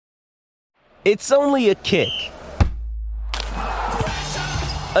It's only a kick,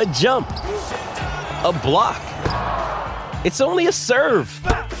 a jump, a block. It's only a serve.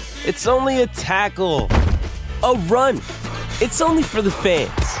 It's only a tackle, a run. It's only for the fans.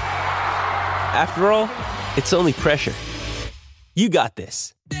 After all, it's only pressure. You got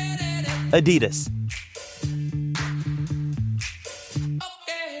this. Adidas.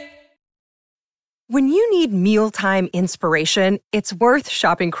 When you need mealtime inspiration, it's worth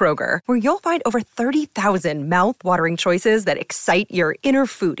shopping Kroger, where you'll find over 30,000 mouth-watering choices that excite your inner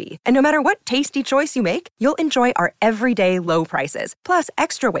foodie. And no matter what tasty choice you make, you'll enjoy our everyday low prices, plus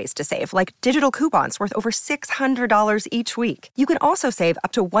extra ways to save, like digital coupons worth over $600 each week. You can also save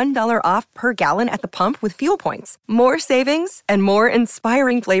up to $1 off per gallon at the pump with fuel points. More savings and more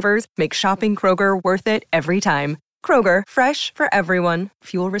inspiring flavors make shopping Kroger worth it every time. Kroger, fresh for everyone.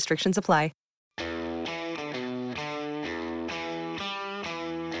 Fuel restrictions apply.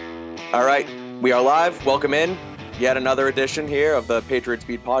 All right, we are live. Welcome in. Yet another edition here of the Patriots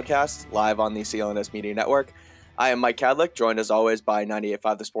Beat podcast, live on the CLNS Media Network. I am Mike Cadlick, joined as always by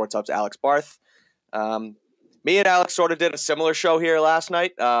 98.5 The Sports Hub's Alex Barth. Me and Alex sort of did a similar show here last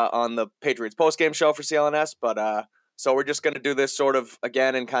night on the Patriots postgame show for CLNS, but so we're just going to do this sort of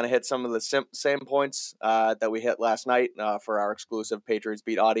again and kind of hit some of the same points that we hit last night for our exclusive Patriots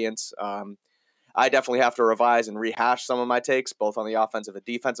Beat audience. I definitely have to revise and rehash some of my takes, both on the offensive and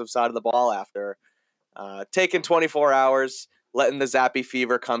defensive side of the ball after taking 24 hours, letting the Zappe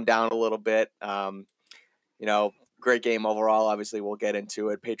fever come down a little bit. Great game overall. Obviously, we'll get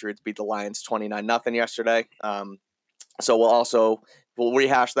into it. Patriots beat the Lions 29-0 yesterday. So we'll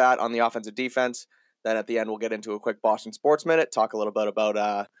rehash that on the offensive defense. Then at the end, we'll get into a quick Boston Sports Minute, talk a little bit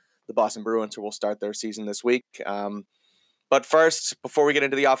about the Boston Bruins, who will start their season this week. But first, before we get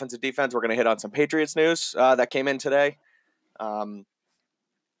into the offensive defense, we're going to hit on some Patriots news that came in today.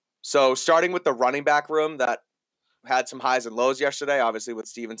 So starting with the running back room that had some highs and lows yesterday, obviously with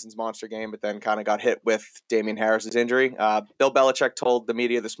Stevenson's monster game, but then kind of got hit with Damian Harris's injury. Bill Belichick told the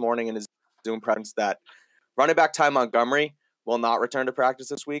media this morning in his Zoom presence that running back Ty Montgomery will not return to practice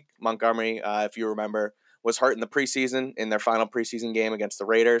this week. Montgomery, if you remember, was hurt in the preseason, in their final preseason game against the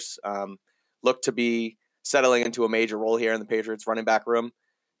Raiders. Looked to be settling into a major role here in the Patriots running back room.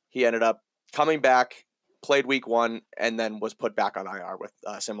 He ended up coming back, played week 1, and then was put back on IR with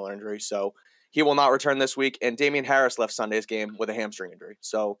a similar injury. So he will not return this week. And Damian Harris left Sunday's game with a hamstring injury.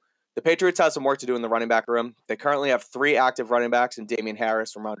 So the Patriots have some work to do in the running back room. They currently have 3 active running backs in Damian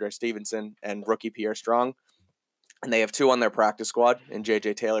Harris, Ramondre Stevenson, and rookie Pierre Strong. And they have 2 on their practice squad in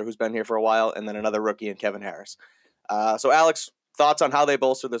J.J. Taylor, who's been here for a while, and then another rookie in Kevin Harris. So Alex, thoughts on how they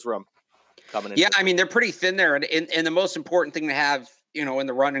bolster this room? Yeah, I mean, they're pretty thin there. And the most important thing to have, in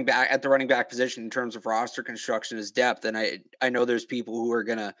the running back position in terms of roster construction is depth. And I know there's people who are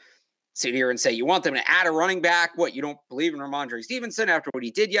going to sit here and say, you want them to add a running back? What, you don't believe in Ramondre Stevenson after what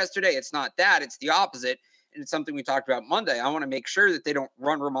he did yesterday? It's not that. It's the opposite. And it's something we talked about Monday. I want to make sure that they don't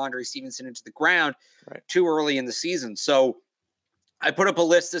run Ramondre Stevenson into the ground too early in the season. So I put up a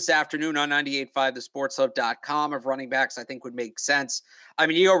list this afternoon on 98.5thesportshub.com of running backs I think would make sense. I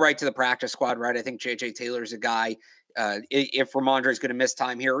mean, you go right to the practice squad, right? I think J.J. Taylor's a guy, if Ramondre is going to miss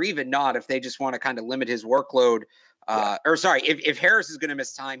time here, or even not, if they just want to kind of limit his workload, if Harris is going to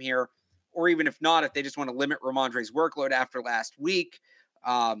miss time here, or even if not, if they just want to limit Ramondre's workload after last week,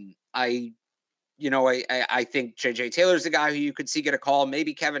 I think J.J. Taylor's the guy who you could see get a call.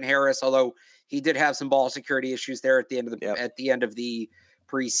 Maybe Kevin Harris, although he did have some ball security issues there at the end of the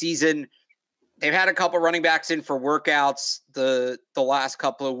preseason. They've had a couple running backs in for workouts the last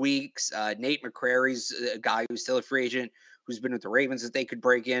couple of weeks. Nate McCrary's a guy who's still a free agent, who's been with the Ravens that they could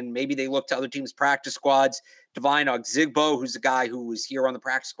break in. Maybe they look to other teams' practice squads. Divine Ogzigbo, who's a guy who was here on the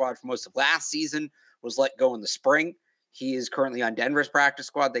practice squad for most of last season, was let go in the spring. He is currently on Denver's practice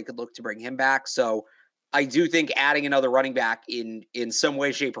squad. They could look to bring him back. So I do think adding another running back in some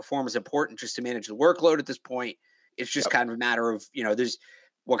way, shape, or form is important just to manage the workload at this point. It's just kind of a matter of, there's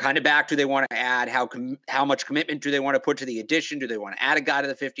what kind of back do they want to add? How much commitment do they want to put to the addition? Do they want to add a guy to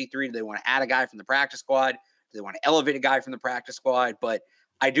the 53? Do they want to add a guy from the practice squad? Do they want to elevate a guy from the practice squad? But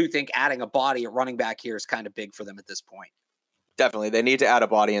I do think adding a body at running back here is kind of big for them at this point. Definitely. They need to add a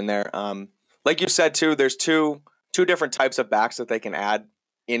body in there. Like you said, too, there's two different types of backs that they can add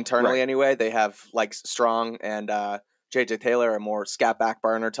internally anyway. They have like Strong and J.J. Taylor are more scat back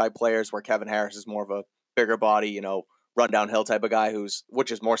burner type players, where Kevin Harris is more of a bigger body, run downhill type of guy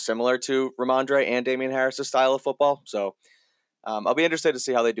which is more similar to Ramondre and Damian Harris's style of football. So I'll be interested to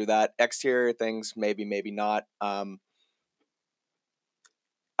see how they do that. Exterior things, maybe not. I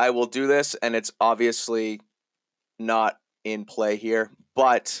will do this, and it's obviously not in play here,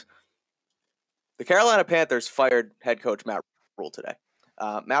 but The Carolina Panthers fired head coach Matt Rule today.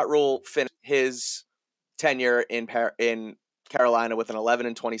 Matt Rule finished his tenure in Carolina with an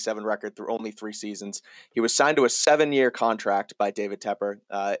 11-27 record through only 3 seasons. He was signed to a 7-year contract by David Tepper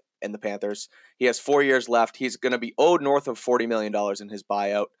and the Panthers. He has 4 years left. He's going to be owed north of $40 million in his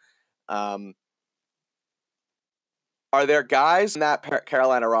buyout. Are there guys in that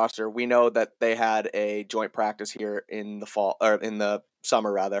Carolina roster? We know that they had a joint practice here in the fall, or in the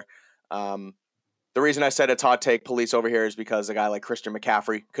summer rather. The reason I said it's hot take police over here is because a guy like Christian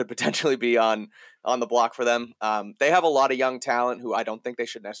McCaffrey could potentially be on the block for them. They have a lot of young talent who I don't think they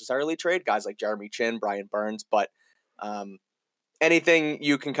should necessarily trade. Guys like Jeremy Chin, Brian Burns, but anything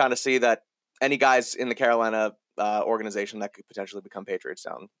you can kind of see that any guys in the Carolina organization that could potentially become Patriots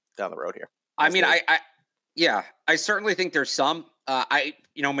down the road here. I mean, I certainly think there's some.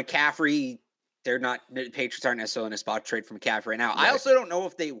 McCaffrey, the Patriots aren't necessarily in a spot to trade for McCaffrey right now. Right. I also don't know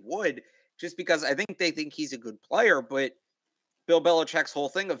if they would, just because I think they think he's a good player, but Bill Belichick's whole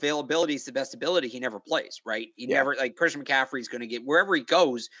thing, availability is the best ability. He never plays, right? He never, like Christian McCaffrey's going to get, wherever he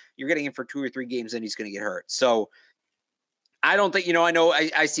goes, you're getting him for 2 or 3 games and he's going to get hurt. So I don't think,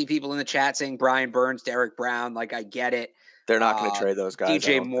 I see people in the chat saying Brian Burns, Derek Brown, like I get it. They're not going to trade those guys.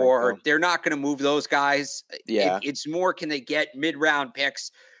 DJ Moore, they're not going to move those guys. Yeah. It's more, can they get mid-round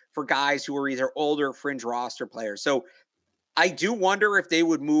picks for guys who are either older fringe roster players? So I do wonder if they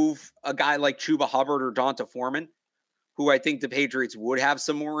would move a guy like Chuba Hubbard or Donta Foreman, who I think the Patriots would have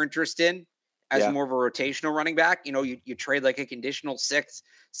some more interest in as more of a rotational running back. You trade like a conditional 6th,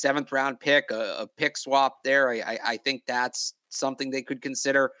 7th round pick, a pick swap there. I think that's something they could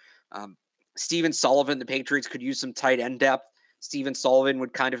consider. Steven Sullivan, the Patriots could use some tight end depth. Steven Sullivan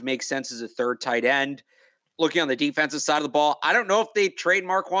would kind of make sense as a 3rd tight end. Looking on the defensive side of the ball, I don't know if they trade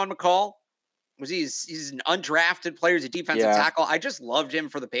Marquand McCall. He's an undrafted player. He's a defensive tackle. I just loved him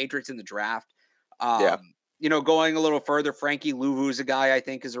for the Patriots in the draft. Going a little further, Frankie Louvu's a guy I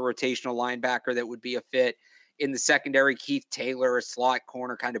think is a rotational linebacker that would be a fit. In the secondary, Keith Taylor, a slot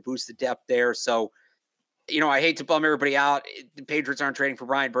corner, kind of boost the depth there. So, I hate to bum everybody out. The Patriots aren't trading for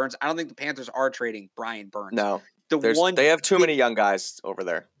Brian Burns. I don't think the Panthers are trading Brian Burns. No, they have too many young guys over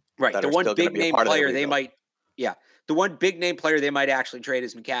there. Right. The one big name player they might, the one big name player they might actually trade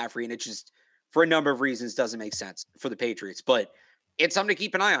is McCaffrey, and it just, for a number of reasons, doesn't make sense for the Patriots. But it's something to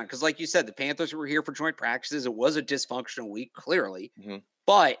keep an eye on because, like you said, the Panthers were here for joint practices. It was a dysfunctional week, clearly. Mm-hmm.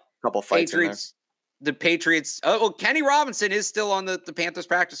 But a couple fights the Patriots. Kenny Robinson is still on the Panthers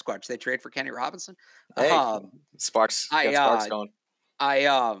practice squad. Should they trade for Kenny Robinson? Hey, Sparks going. They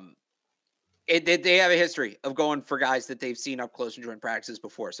have a history of going for guys that they've seen up close in joint practices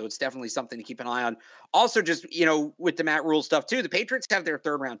before. So it's definitely something to keep an eye on. Also, just, with the Matt Rule stuff too, the Patriots have their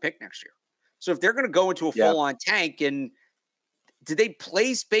 3rd round pick next year. So if they're going to go into a full-on tank, and did they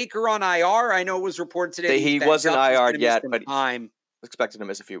place Baker on IR? I know it was reported today. He wasn't IR yet, but time. Expected him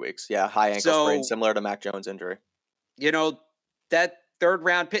miss a few weeks. Yeah, high ankle sprain, similar to Mac Jones' injury. That 3rd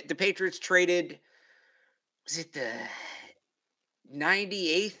round pick, the Patriots traded, was it the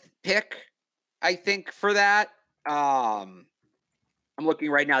 98th pick, I think, for that? I'm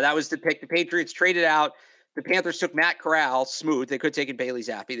looking right now. That was the pick. The Patriots traded out. The Panthers took Matt Corral, smooth. They could have taken Bailey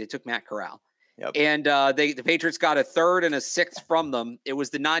Zappe. They took Matt Corral. Yep. And the Patriots got a 3rd and a 6th from them. It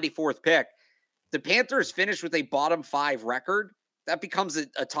was the 94th pick. The Panthers finished with a bottom 5 record. That becomes a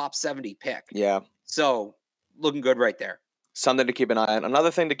top 70 pick. Yeah. So looking good right there. Something to keep an eye on. Another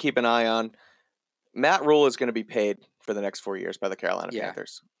thing to keep an eye on, Matt Rule is going to be paid for the next 4 years by the Carolina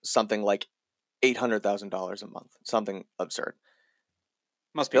Panthers. Something like $800,000 a month. Something absurd.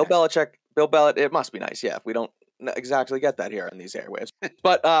 Must be Bill Belichick, it must be nice. Yeah, we don't exactly get that here in these airwaves.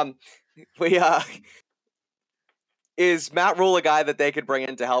 But is Matt Rule a guy that they could bring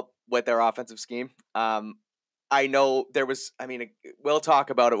in to help with their offensive scheme? I know we'll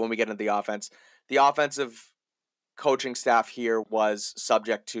talk about it when we get into the offense. The offensive coaching staff here was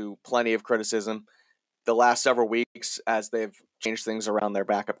subject to plenty of criticism the last several weeks as they've changed things around their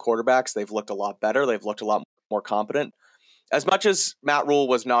backup quarterbacks. They've looked a lot better. They've looked a lot more competent. As much as Matt Rule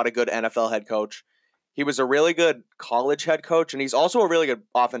was not a good NFL head coach, he was a really good college head coach, and he's also a really good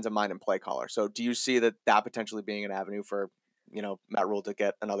offensive mind and play caller. So do you see that potentially being an avenue for, Matt Rule to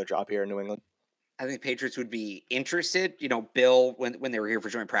get another job here in New England? I think Patriots would be interested. Bill, when they were here for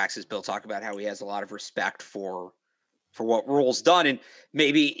joint practice, Bill talked about how he has a lot of respect for what Rule's done. And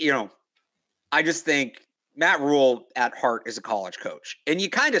maybe, I just think Matt Rule at heart is a college coach. And you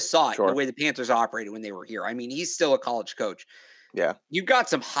kind of saw it in the way the Panthers operated when they were here. I mean, he's still a college coach. Yeah. You've got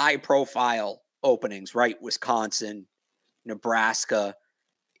some high profile openings, right? Wisconsin, Nebraska.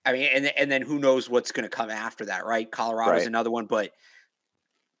 I mean, and then who knows what's going to come after that, right? Colorado's another one, but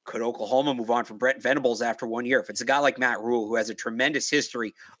Could Oklahoma move on from Brent Venables after 1 year? If it's a guy like Matt Rule, who has a tremendous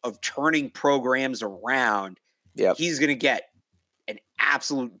history of turning programs around, he's going to get an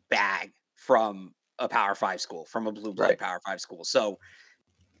absolute bag from a Power 5 school, from a blue blood Power 5 school. So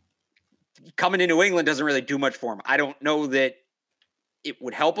coming to New England doesn't really do much for him. I don't know that it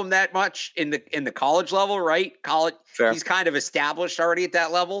would help him that much in the college level, right? College, he's kind of established already at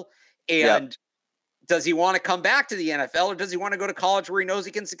that level. And does he want to come back to the NFL, or does he want to go to college where he knows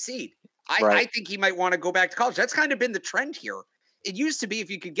he can succeed? I think he might want to go back to college. That's kind of been the trend here. It used to be if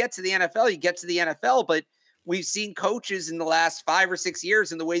you could get to the NFL, you get to the NFL, but we've seen coaches in the last 5 or 6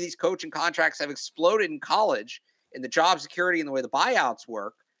 years, and the way these coaching contracts have exploded in college, and the job security and the way the buyouts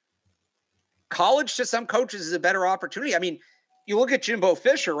work, college to some coaches is a better opportunity. I mean, you look at Jimbo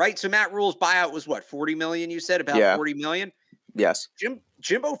Fisher, right? So Matt Rule's buyout was what, 40 million, you said? About 40 million? Yes.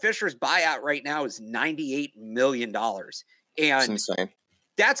 Jimbo Fisher's buyout right now is $98 million. And that's insane.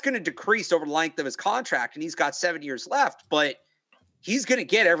 That's going to decrease over the length of his contract, and he's got 7 years left, but he's going to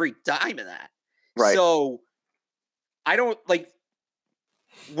get every dime of that. Right. So I don't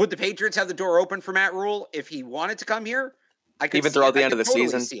would the Patriots have the door open for Matt Rule if he wanted to come here? I could even throughout the end of the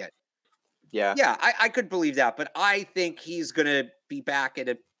season. See it. Yeah. Yeah, I could believe that, but I think he's going to be back at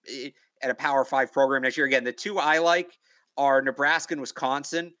a Power 5 program next year. Again, the two I like are Nebraska and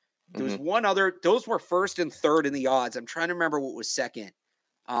Wisconsin. There was one other; those were first and third in the odds. I'm trying to remember what was second,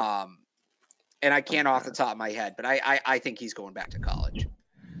 and I can't off the top of my head. But I think he's going back to college.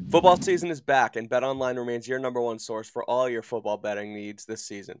 Football season is back, and BetOnline remains your #1 source for all your football betting needs this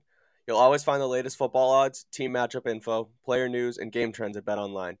season. You'll always find the latest football odds, team matchup info, player news, and game trends at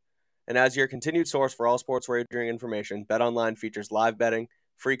BetOnline. And as your continued source for all sports wagering information, BetOnline features live betting,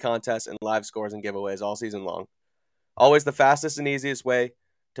 free contests, and live scores and giveaways all season long. Always the fastest and easiest way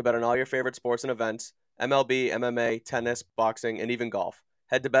to bet on all your favorite sports and events: MLB, MMA, tennis, boxing, and even golf.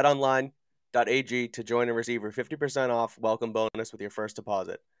 Head to betonline.ag to join and receive your 50% off welcome bonus with your first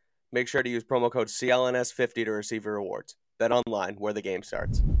deposit. Make sure to use promo code CLNS50 to receive your rewards. BetOnline, where the game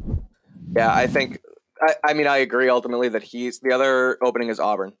starts. Yeah, I think I agree ultimately that the other opening is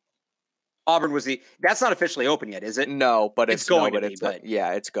Auburn. Auburn was that's not officially open yet, is it? No, but it's going to be. But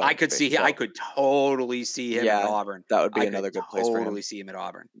yeah, it's going. I could see him. I could totally see him at Auburn. That would be another good place for him. Totally see him at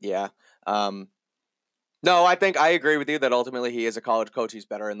Auburn. Yeah. No, I think I agree with you that ultimately he is a college coach. He's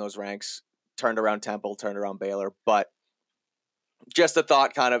better in those ranks. Turned around Temple, turned around Baylor, but just a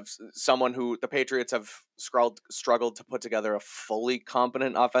thought, kind of someone who the Patriots have struggled to put together a fully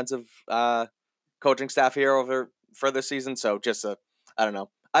competent offensive coaching staff here for this season. So just I don't know,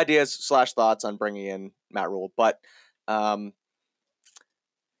 ideas / thoughts on bringing in Matt Rule. But Matt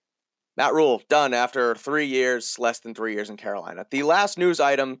Rule done after 3 years, less than 3 years in Carolina. The last news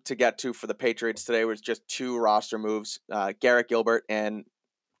item to get to for the Patriots today was just 2 roster moves.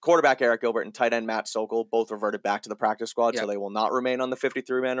 Quarterback Garrett Gilbert and tight end Matt Sokol both reverted back to the practice squad, so they will not remain on the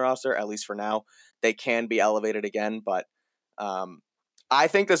 53-man roster, at least for now. They can be elevated again, but I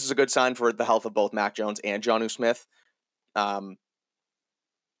think this is a good sign for the health of both Mac Jones and Jonnu Smith. Quarterbacks...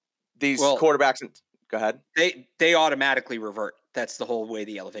 Go ahead. They automatically revert. That's the whole way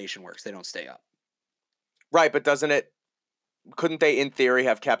the elevation works. They don't stay up. Right, but couldn't they, in theory,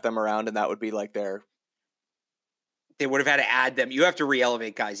 have kept them around, and that would be like their... They would have had to add them. You have to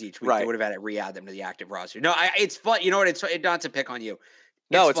re-elevate guys each week. Right. They would have had to re-add them to the active roster. No, it's fun. You know what? It's not to pick on you.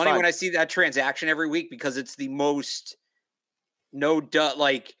 It's funny when I see that transaction every week because it's the most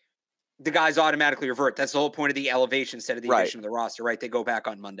the guys automatically revert. That's the whole point of the elevation instead of the addition of the roster, right? They go back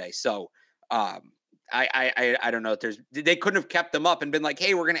on Monday. So I don't know if they couldn't have kept them up and been like,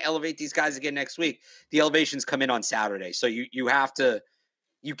 hey, we're going to elevate these guys again next week. The elevations come in on Saturday. So you have to.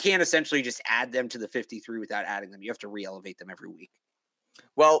 You can't essentially just add them to the 53 without adding them. You have to re-elevate them every week.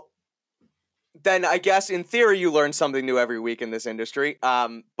 Well, then I guess in theory you learn something new every week in this industry.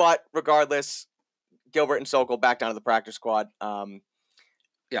 But regardless, Gilbert and Sokol back down to the practice squad.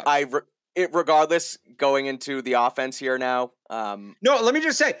 Regardless, going into the offense here now. No, let me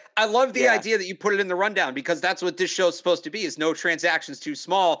just say, I love the idea that you put it in the rundown because that's what this show's supposed to be: is no transactions too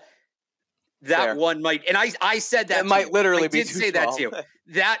small. That one might, and I said that it might literally be too small. I did say that too.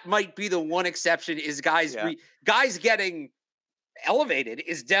 That might be the one exception is guys getting elevated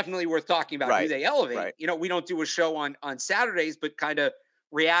is definitely worth talking about who they elevate. Right. You know, we don't do a show on Saturdays, but kind of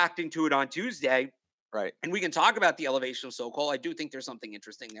reacting to it on Tuesday. Right. And we can talk about the elevation of Sokol. I do think there's something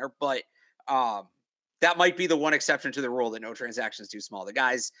interesting there, but that might be the one exception to the rule that no transactions too small. The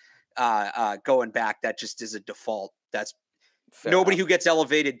guys going back, that just is a default. That's nobody who gets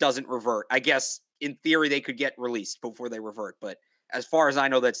elevated doesn't revert. I guess in theory they could get released before they revert, but as far as I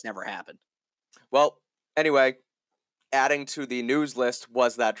know, that's never happened. Well, anyway, adding to the news list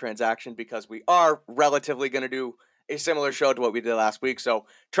was that transaction, because we are relatively going to do a similar show to what we did last week. So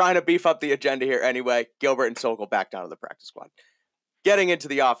trying to beef up the agenda here anyway. Gilbert and Sokol back down to the practice squad. Getting into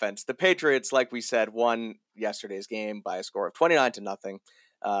the offense, the Patriots, like we said, won yesterday's game by a score of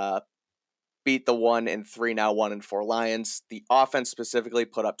 29-0. Beat the 1-3, now 1-4 Lions. The offense specifically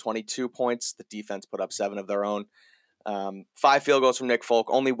put up 22 points. The defense put up 7 of their own. 5 field goals from Nick Folk,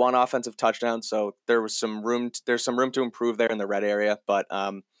 only 1 offensive touchdown. So there's some room to improve there in the red area. But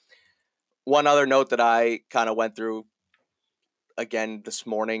one other note that I kind of went through again this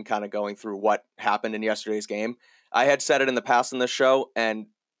morning, kind of going through what happened in yesterday's game. I had said it in the past on this show, and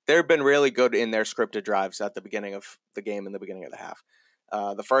they've been really good in their scripted drives at the beginning of the game and the beginning of the half.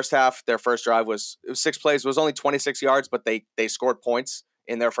 The first half, their first drive was 6 plays. It was only 26 yards, but they scored points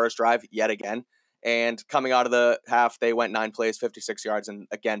in their first drive yet again. And coming out of the half, they went 9 plays, 56 yards, and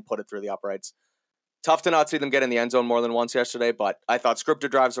again put it through the uprights. Tough to not see them get in the end zone more than once yesterday, but I thought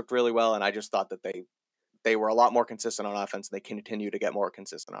scripted drives looked really well, and I just thought that they were a lot more consistent on offense, and they continue to get more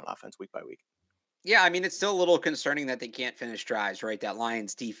consistent on offense week by week. Yeah, I mean, it's still a little concerning that they can't finish drives, right? That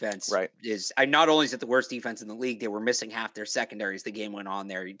Lions defense Right. not only is it the worst defense in the league, they were missing half their secondary as the game went on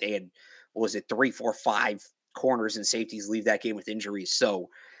there. They had, 3, 4, 5 corners and safeties leave that game with injuries. So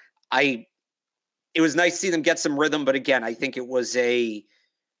it was nice to see them get some rhythm, but again, I think it was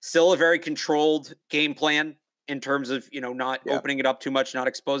still a very controlled game plan in terms of, not opening it up too much, not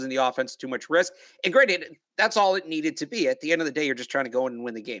exposing the offense to too much risk. And granted, that's all it needed to be. At the end of the day, you're just trying to go in and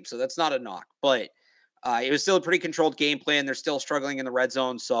win the game. So that's not a knock, but it was still a pretty controlled game plan. They're still struggling in the red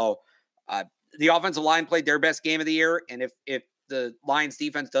zone. So the offensive line played their best game of the year. And if the Lions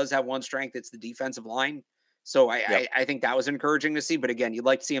defense does have one strength, it's the defensive line. So I think that was encouraging to see. But again, you'd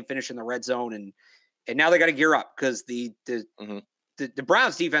like to see them finish in the red zone. And now they got to gear up, because the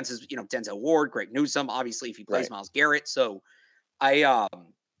Browns defense is, Denzel Ward, Greg Newsome, obviously, if he plays Myles Garrett. So I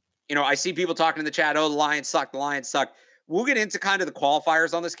see people talking in the chat, oh, the Lions suck. We'll get into kind of the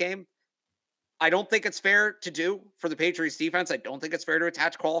qualifiers on this game. I don't think it's fair to do for the Patriots defense. I don't think it's fair to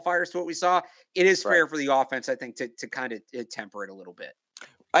attach qualifiers to what we saw. It is fair for the offense, I think, to kind of temper it a little bit.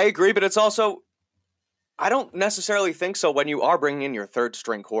 I agree, but it's also, I don't necessarily think so when you are bringing in your third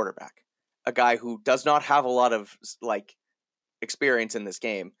string quarterback, a guy who does not have a lot of experience in this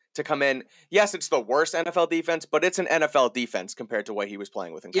game, to come in. Yes, it's the worst NFL defense, but it's an NFL defense compared to what he was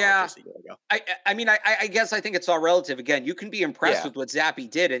playing with in college a year ago. I mean, I guess I think it's all relative. Again, you can be impressed with what Zappe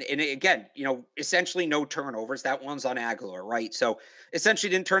did. And again, essentially no turnovers. That one's on Aguilar, right? So essentially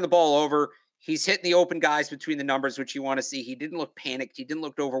didn't turn the ball over. He's hitting the open guys between the numbers, which you want to see. He didn't look panicked. He didn't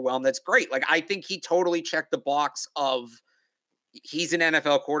look overwhelmed. That's great. I think he totally checked the box of he's an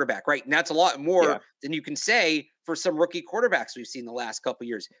NFL quarterback, right? And that's a lot more than you can say for some rookie quarterbacks we've seen the last couple of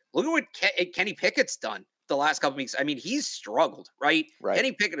years. Look at what Kenny Pickett's done the last couple of weeks. I mean, he's struggled, right?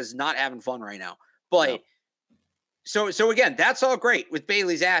 Kenny Pickett is not having fun right now. But so again, that's all great with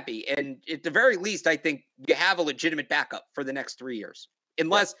Bailey Zappe. And at the very least, I think you have a legitimate backup for the next 3 years.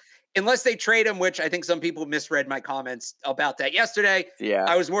 Unless they trade him, which I think some people misread my comments about that yesterday. Yeah.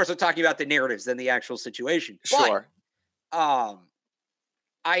 I was more so talking about the narratives than the actual situation. Sure. But,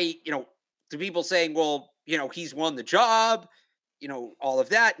 to people saying, well, he's won the job, all of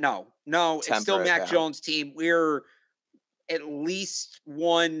that. No, it's still Mac Jones' team. We're at least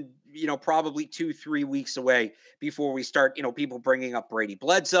probably 2-3 weeks away before we start, people bringing up Brady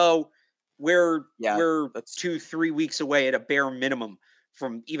Bledsoe. We're 2-3 weeks away at a bare minimum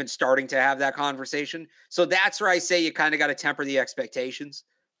from even starting to have that conversation. So that's where I say you kind of got to temper the expectations,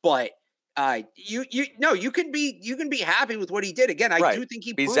 but you can be happy with what he did. Again, I do think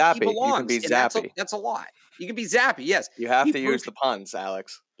he proved he belongs. You can be Zappe. That's a lot. You can be Zappe. Yes. You have to use the puns,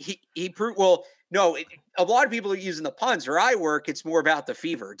 Alex. He proved, well, no, a lot of people are using the puns. Where I work, it's more about the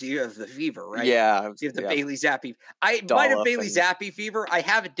fever. Do you have the fever, right? Yeah. You have the Bailey Zappe. I might have Bailey Zappe fever. I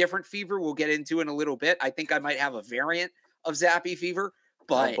have a different fever we'll get into in a little bit. I think I might have a variant of Zappe fever,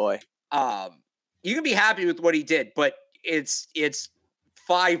 but you can be happy with what he did, but it's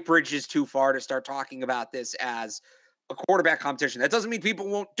 5 bridges too far to start talking about this as a quarterback competition. That doesn't mean people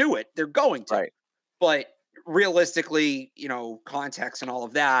won't do it. They're going to. Right. But realistically, context and all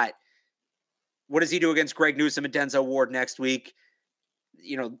of that, what does he do against Greg Newsome and Denzel Ward next week?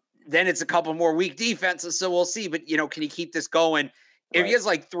 Then it's a couple more weak defenses, so we'll see. But, can he keep this going? If he has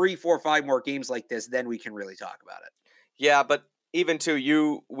 3, 4, 5 more games like this, then we can really talk about it. Yeah, but even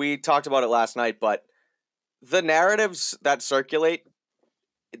we talked about it last night, but the narratives that circulate,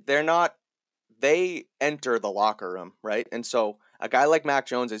 they enter the locker room, right? And so a guy like Mac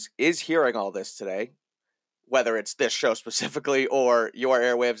Jones is hearing all this today, whether it's this show specifically or your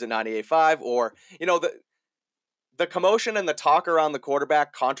airwaves at 98.5 or, the the commotion and the talk around the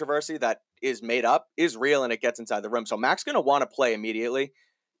quarterback controversy that is made up is real, and it gets inside the room. So Mac's going to want to play immediately.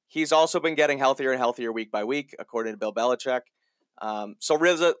 He's also been getting healthier and healthier week by week, according to Bill Belichick. So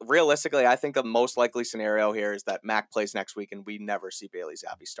realistically, I think the most likely scenario here is that Mac plays next week and we never see Bailey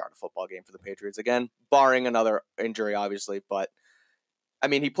Zappe start a football game for the Patriots again, barring another injury, obviously. But, I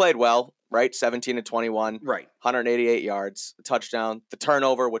mean, he played well, right? 17-21, right, 188 yards, a touchdown. The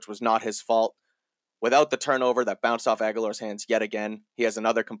turnover, which was not his fault. Without the turnover that bounced off Aguilar's hands yet again, he has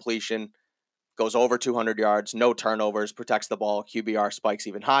another completion, goes over 200 yards, no turnovers, protects the ball, QBR spikes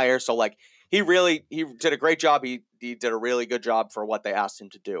even higher. So, like, he did a great job. He did a really good job for what they asked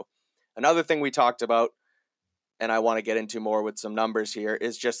him to do. Another thing we talked about, and I want to get into more with some numbers here,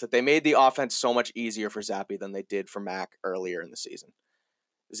 is just that they made the offense so much easier for Zappe than they did for Mac earlier in the season.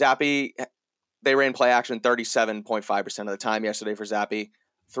 Zappe, they ran play action 37.5% of the time yesterday for Zappe.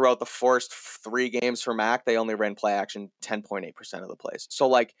 Throughout the first 3 games for Mac, they only ran play action 10.8% of the plays. So,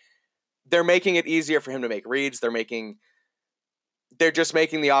 like, they're making it easier for him to make reads. They're just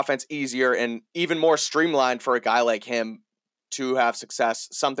making the offense easier and even more streamlined for a guy like him to have success.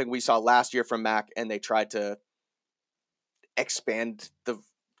 Something we saw last year from Mac, and they tried to expand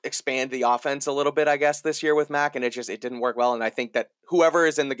the offense a little bit, I guess, this year with Mac, and it didn't work well. And I think that whoever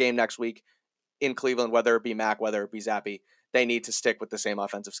is in the game next week in Cleveland, whether it be Mac, whether it be Zappe, they need to stick with the same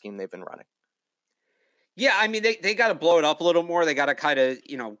offensive scheme they've been running. Yeah, I mean, they got to blow it up a little more. They got to kind of,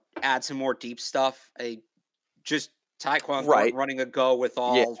 add some more deep stuff. Just Tyquan Thornton running a go with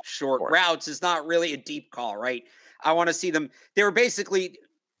all short routes is not really a deep call, right? I want to see them. They were basically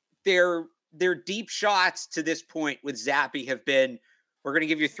their deep shots to this point with Zappe have been, we're going to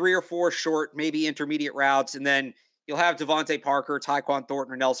give you 3 or 4 short, maybe intermediate routes, and then you'll have Devontae Parker, Tyquan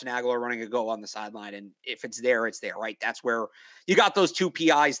Thornton, or Nelson Aguilar running a go on the sideline. And if it's there, it's there, right? That's where you got those 2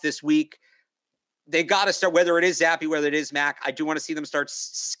 PIs this week. They got to start, whether it is Zappe, whether it is Mac. I do want to see them start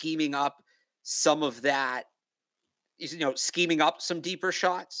scheming up some of that, scheming up some deeper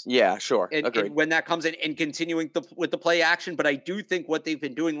shots. Yeah, sure. And when that comes in and continuing with the play action. But I do think what they've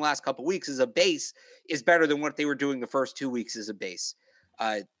been doing the last couple of weeks as a base is better than what they were doing the first 2 weeks as a base.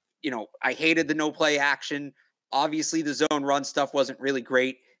 I hated the no play action. Obviously, the zone run stuff wasn't really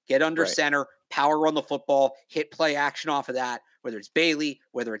great. Get under center, power run the football, hit play action off of that, whether it's Bailey,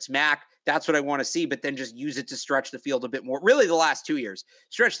 whether it's Mac. That's what I want to see, but then just use it to stretch the field a bit more. Really, the last 2 years.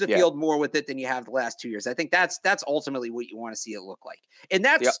 Stretch the field more with it than you have the last 2 years. I think that's ultimately what you want to see it look like. And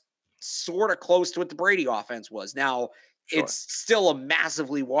that's sort of close to what the Brady offense was. Now, it's still a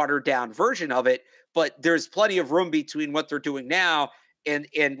massively watered-down version of it, but there's plenty of room between what they're doing now and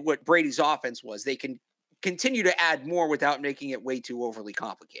what Brady's offense was. They can continue to add more without making it way too overly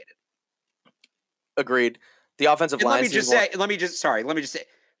complicated. Agreed. The offensive line. Let me just say,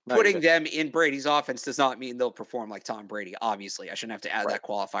 putting them in Brady's offense does not mean they'll perform like Tom Brady. Obviously, I shouldn't have to add that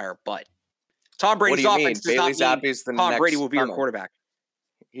qualifier, but Tom Brady's offense does not mean Tom Brady will be your quarterback.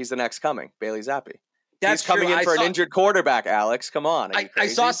 He's the next coming, Bailey Zappe. He's coming in for an injured quarterback, Alex. Come on. I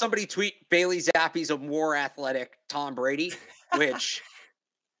saw somebody tweet Bailey Zappe's a more athletic Tom Brady, which,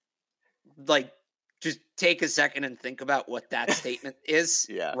 just take a second and think about what that statement is,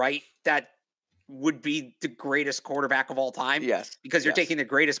 right? That would be the greatest quarterback of all time. Yes. Because you're taking the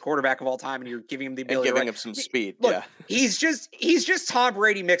greatest quarterback of all time and you're giving him the ability and giving him some speed. Look, he's just Tom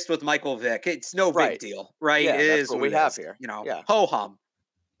Brady mixed with Michael Vick. It's no big deal, right? Yeah, it that's is what we have here. Ho-hum.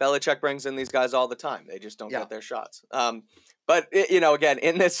 Belichick brings in these guys all the time. They just don't get their shots. But again,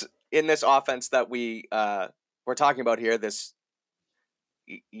 in this offense that we're talking about here, this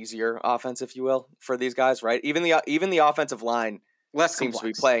easier offense, if you will, for these guys, right? Even the offensive line seems to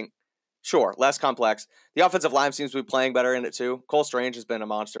be playing. Sure, less complex. The offensive line seems to be playing better in it too. Cole Strange has been a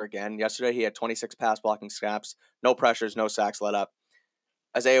monster again. Yesterday he had 26 pass blocking snaps, no pressures, no sacks let up.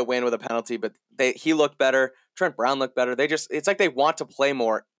 Isaiah Wynn with a penalty, but he looked better. Trent Brown looked better. It's like they want to play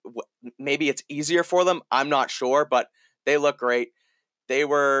more. Maybe it's easier for them. I'm not sure, but they look great. They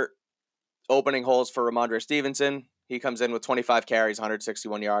were opening holes for Ramondre Stevenson. He comes in with 25 carries,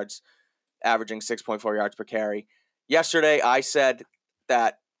 161 yards, averaging 6.4 yards per carry. Yesterday I said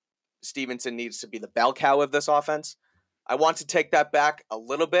that Stevenson needs to be the bell cow of this offense. I want to take that back a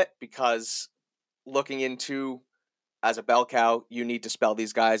little bit because looking into as a bell cow, you need to spell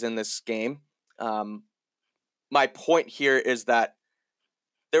these guys in this game. My point here is that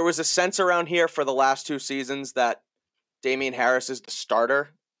there was a sense around here for the last 2 seasons that Damian Harris is the starter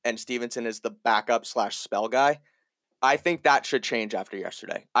and Stevenson is the backup / spell guy. I think that should change after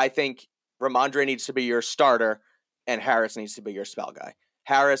yesterday. I think Ramondre needs to be your starter and Harris needs to be your spell guy.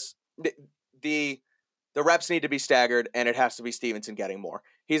 Harris, the reps need to be staggered, and it has to be Stevenson getting more.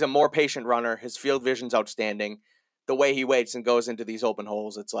 He's a more patient runner. His field vision's outstanding. the way he waits and goes into these open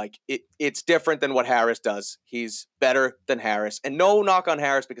holes, it's like it's different than what Harris does. He's better than Harris. And no knock on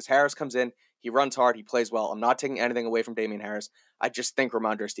Harris, because Harris comes in, he runs hard, he plays well. I'm not taking anything away from Damian Harris. I just think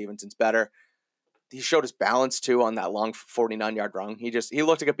Ramondre Stevenson's better. He showed his balance too on that long 49-yard run. He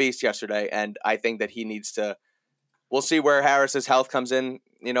looked like a beast yesterday, and I think that he needs to. We'll see where Harris's health comes in,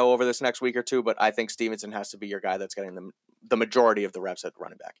 over this next week or two. But I think Stevenson has to be your guy that's getting the majority of the reps at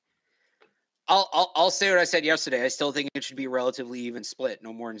running back. I'll say what I said yesterday. I still think it should be a relatively even split,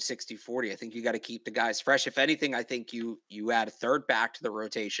 no more than 60-40. I think you got to keep the guys fresh. If anything, I think you add a third back to the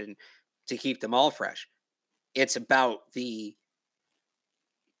rotation to keep them all fresh. It's about the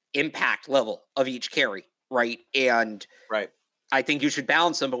impact level of each carry, right? And right. I think you should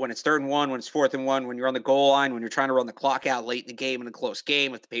balance them, but when it's 3rd and 1, when it's 4th and 1, when you're on the goal line, when you're trying to run the clock out late in the game in a close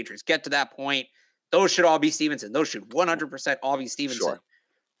game, if the Patriots get to that point, those should all be Stevenson. Those should 100% all be Stevenson. Sure.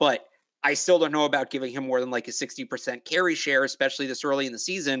 But I still don't know about giving him more than like a 60% carry share, especially this early in the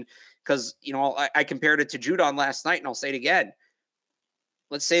season, because, I compared it to Judon last night, and I'll say it again.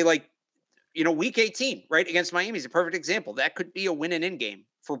 Let's say week 18, right, against Miami is a perfect example. That could be a win and in game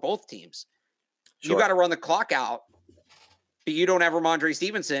for both teams. Sure. You got to run the clock out, but you don't have Ramondre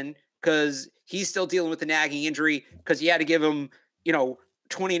Stevenson because he's still dealing with the nagging injury because you had to give him,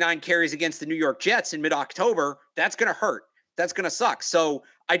 29 carries against the New York Jets in mid-October. That's going to hurt. That's going to suck. So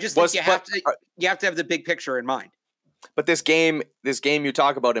I just think you have to have the big picture in mind. But this game you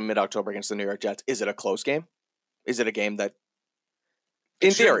talk about in mid-October against the New York Jets, is it a close game? Is it a game that,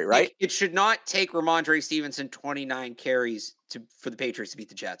 in theory, right? It should not take Ramondre Stevenson 29 carries for the Patriots to beat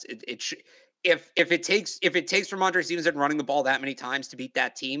the Jets. It should. If it takes Ramondre Stevenson running the ball that many times to beat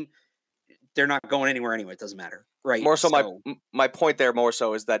that team, they're not going anywhere anyway. It doesn't matter, right? More so, my point there more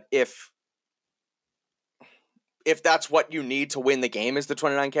so is that if that's what you need to win the game is the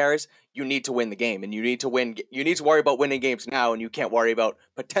 29 carries, you need to win the game, and you need to win. You need to worry about winning games now, and you can't worry about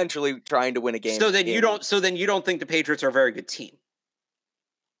potentially trying to win a game. So then you don't think the Patriots are a very good team.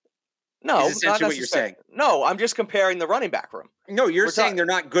 No, is essentially what you're saying. No, I'm just comparing the running back room. No, you're saying they're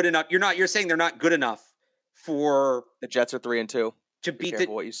not good enough. You're saying they're not good enough for the Jets are 3-2 to beat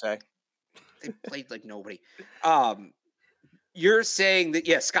what you say. They played like nobody. You're saying that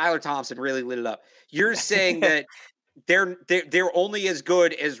Skylar Thompson really lit it up. You're saying that they're only as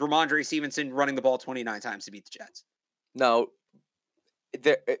good as Ramondre Stevenson running the ball 29 times to beat the Jets. No.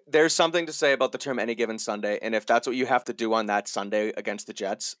 There's something to say about the term any given Sunday, and if that's what you have to do on that Sunday against the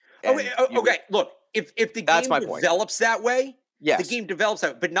Jets. Okay. Look, if the game develops that way, yes. The game develops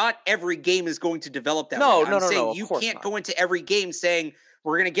that way, but not every game is going to develop that way. No. You can't go into every game saying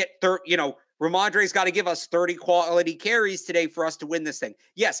we're going to get Ramondre's got to give us 30 quality carries today for us to win this thing.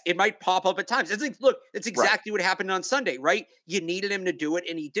 Yes, it might pop up at times. It's exactly what happened on Sunday, right? You needed him to do it,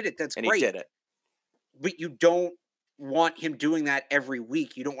 and he did it. That's great. And he did it. But you don't want him doing that every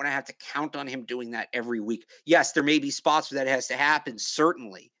week. You don't want to have to count on him doing that every week. Yes, there may be spots where that has to happen,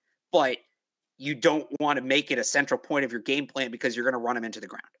 certainly, but you don't want to make it a central point of your game plan because you're going to run him into the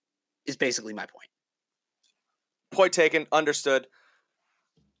ground, is basically my point. Point taken, understood.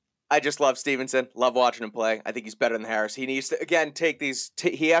 I just love Stevenson, love watching him play. I think he's better than Harris. He needs to, again,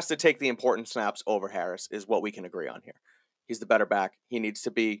 he has to take the important snaps over Harris, is what we can agree on here. He's the better back. He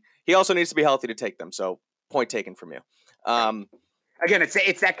also needs to be healthy to take them, so point taken from you. Again,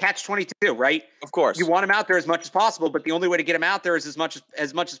 it's that catch-22, right? Of course. You want him out there as much as possible, but the only way to get him out there is as much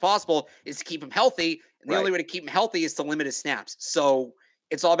as possible is to keep him healthy, and the only way to keep him healthy is to limit his snaps. So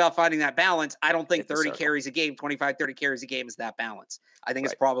it's all about finding that balance. I don't think 30 carries a game, 25, 30 carries a game is that balance. I think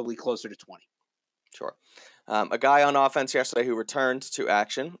it's probably closer to 20. Sure. A guy on offense yesterday who returned to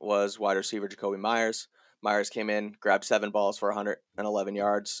action was wide receiver Jacoby Myers. Myers came in, grabbed 7 balls for 111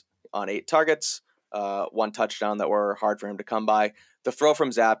 yards on 8 targets. 1 touchdown that were hard for him to come by. The throw from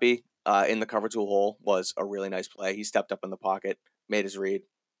Zappe in the cover 2 hole was a really nice play. He stepped up in the pocket, made his read,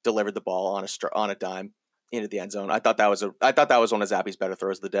 delivered the ball on a dime into the end zone. I thought that was one of Zappe's better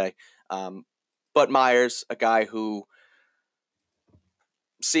throws of the day. But Myers, a guy who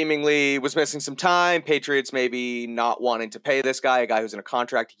seemingly was missing some time, Patriots maybe not wanting to pay this guy, a guy who's in a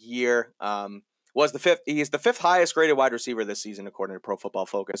contract year. He's the 5th highest graded wide receiver this season, according to Pro Football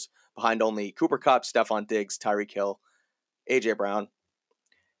Focus, behind only Cooper Kupp, Stephon Diggs, Tyreek Hill, A.J. Brown.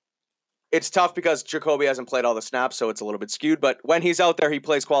 It's tough because Jacoby hasn't played all the snaps, so it's a little bit skewed, but when he's out there, he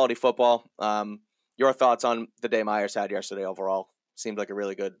plays quality football. Your thoughts on the day Myers had yesterday overall? Seemed like a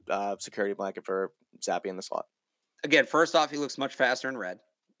really good security blanket for Zappe in the slot. Again, first off, he looks much faster in red.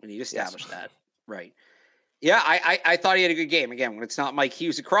 We need to establish that, right? Yeah, I thought he had a good game. Again, when it's not Mike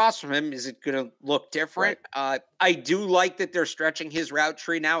Hughes across from him, is it going to look different? Right. I do like that they're stretching his route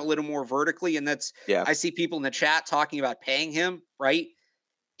tree now a little more vertically, and Yeah. I see people in the chat talking about paying him, right?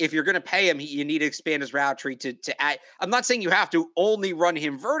 If you're going to pay him, you need to expand his route tree to add. I'm not saying you have to only run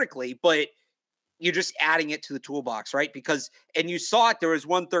him vertically, but you're just adding it to the toolbox, right? Because, and you saw it, there was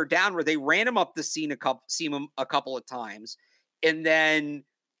 1 third down where they ran him up the seam a couple of times, and then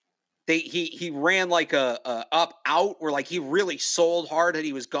he ran like a up out where like he really sold hard that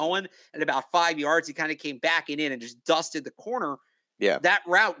he was going, and about 5 yards he kind of came back in and just dusted the corner. Yeah. That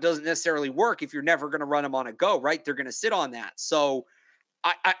route doesn't necessarily work if you're never going to run him on a go, right? They're going to sit on that. So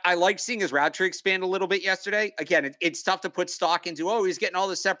I like seeing his route tree expand a little bit yesterday. Again, it's tough to put stock into, oh, he's getting all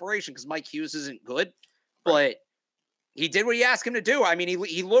this separation because Mike Hughes isn't good, but he did what he asked him to do. I mean,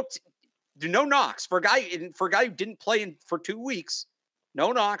 he looked no knocks for a guy who didn't play for 2 weeks.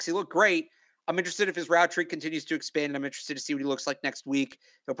 No knocks. He looked great. I'm interested if his route tree continues to expand, and I'm interested to see what he looks like next week.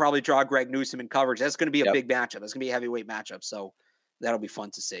 He'll probably draw Greg Newsome in coverage. That's going to be a big matchup. That's going to be a heavyweight matchup. So that'll be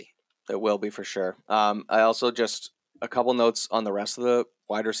fun to see. It will be for sure. I also just a couple notes on the rest of the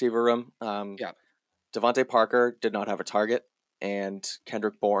wide receiver room. Devontae Parker did not have a target, and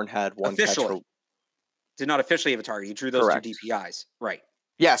Kendrick Bourne had one catch. Did not officially have a target. He drew those 2 DPIs. Right.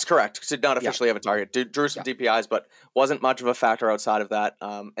 Yes, correct. Did not officially have a target. Drew some DPIs, but wasn't much of a factor outside of that.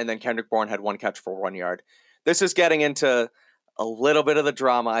 And then Kendrick Bourne had 1 catch for 1 yard. This is getting into a little bit of the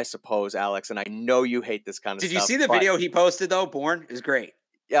drama, I suppose, Alex, and I know you hate this kind of stuff. Did you see the video he posted, though? Bourne is great.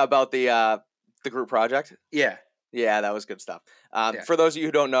 Yeah, about the group project? Yeah. Yeah, that was good stuff. For those of you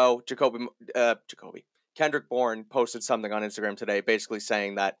who don't know, Kendrick Bourne posted something on Instagram today basically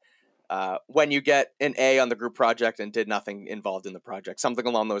saying that when you get an A on the group project and did nothing involved in the project, something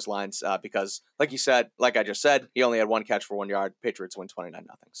along those lines, because like I just said, he only had 1 catch for 1 yard. Patriots win 29-0.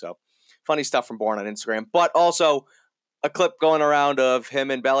 So funny stuff from Bourne on Instagram, but also a clip going around of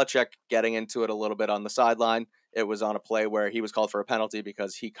him and Belichick getting into it a little bit on the sideline. It was on a play where he was called for a penalty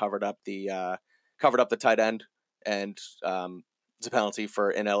because he covered up the tight end, and it's a penalty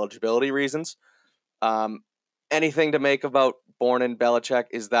for ineligibility reasons. Anything to make about Bourne and Belichick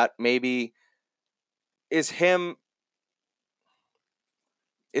is that maybe is his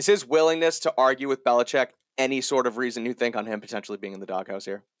willingness to argue with Belichick any sort of reason you think on him potentially being in the doghouse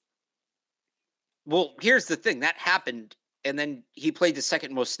here? Well, here's the thing. That happened, and then he played the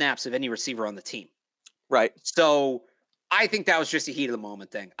second most snaps of any receiver on the team. Right. So I think that was just a heat of the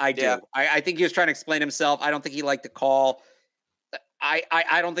moment thing. I do. Yeah. I think he was trying to explain himself. I don't think he liked the call. I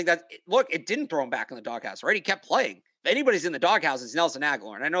don't think that – look, it didn't throw him back in the doghouse, right? He kept playing. If anybody's in the doghouse, it's Nelson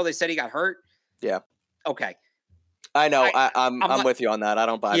Aguilar. And I know they said he got hurt. Yeah. Okay. I know. I'm with you on that. I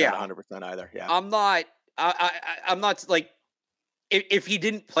don't buy that 100% either. Yeah. I'm not like – if he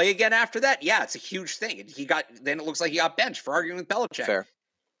didn't play again after that, yeah, it's a huge thing. Then it looks like he got benched for arguing with Belichick. Fair.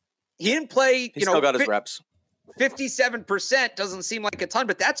 He didn't play, he still got his reps. 57% doesn't seem like a ton,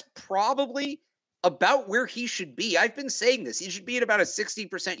 but that's probably about where he should be. I've been saying this. He should be at about a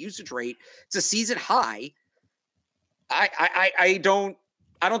 60% usage rate. It's a season high. I don't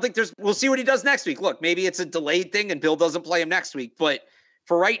think we'll see what he does next week. Look, maybe it's a delayed thing and Bill doesn't play him next week, but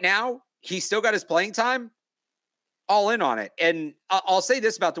for right now, he's still got his playing time. All in on it. And I'll say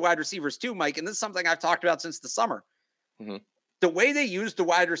this about the wide receivers too, Mike, and this is something I've talked about since the summer. Mm-hmm. The way they use the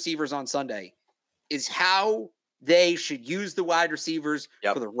wide receivers on Sunday is how they should use the wide receivers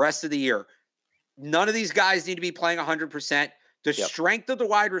for the rest of the year. None of these guys need to be playing 100%. The strength of the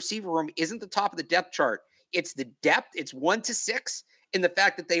wide receiver room isn't the top of the depth chart. It's the depth. It's 1 to 6 in the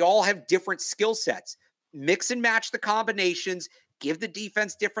fact that they all have different skill sets. Mix and match the combinations, give the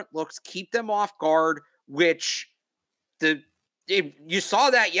defense different looks, keep them off guard, which you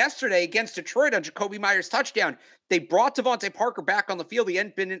saw that yesterday against Detroit on Jacoby Myers' touchdown. They brought Devontae Parker back on the field. He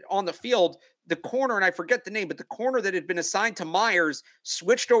hadn't been on the field. The corner, and I forget the name, but the corner that had been assigned to Myers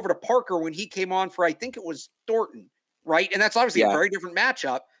switched over to Parker when he came on for, I think it was Thornton, right? And that's obviously a very different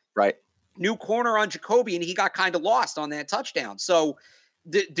matchup. Right. New corner on Jacoby, and he got kind of lost on that touchdown. So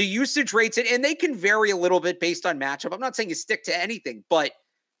the usage rates, and they can vary a little bit based on matchup. I'm not saying you stick to anything, but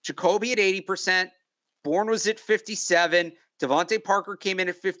Jacoby at 80%, Bourne was at 57%, Devontae Parker came in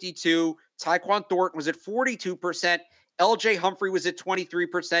at 52%, Tyquan Thornton was at 42%, LJ Humphrey was at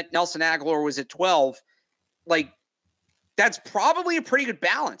 23%, Nelson Aguilar was at 12%. Like, that's probably a pretty good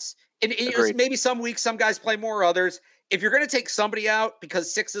balance. And maybe some weeks, some guys play more, others. If you're going to take somebody out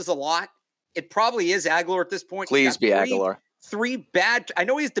because 6 is a lot, it probably is Aguilar at this point. Please be Aguilar. 3 bad. I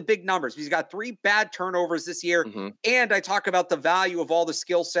know he has the big numbers, but he's got 3 bad turnovers this year. Mm-hmm. And I talk about the value of all the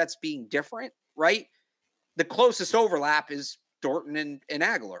skill sets being different, right? The closest overlap is Thornton and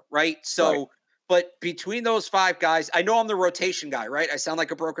Aguilar, right? So, But between those 5 guys, I know I'm the rotation guy, right? I sound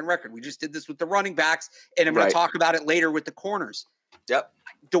like a broken record. We just did this with the running backs, and I'm going to talk about it later with the corners. Yep.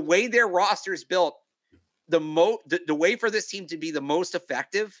 The way their roster is built, the way for this team to be the most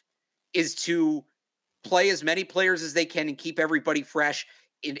effective is to play as many players as they can and keep everybody fresh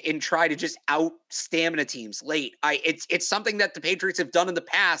and try to just out stamina teams late. It's something that the Patriots have done in the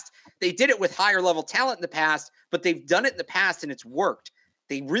past. They did it with higher level talent in the past, but they've done it in the past and it's worked.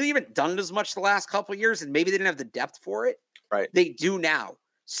 They really haven't done it as much the last couple of years, and maybe they didn't have the depth for it. Right. They do now.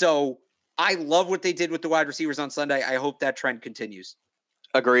 So I love what they did with the wide receivers on Sunday. I hope that trend continues.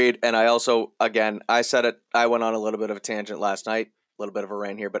 Agreed. And I also, again, I said it, I went on a little bit of a tangent last night, a little bit of a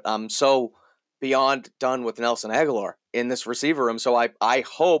rant here, but I'm so beyond done with Nelson Aguilar in this receiver room. So I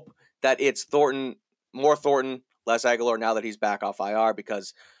hope that it's more Thornton, less Aguilar now that he's back off IR,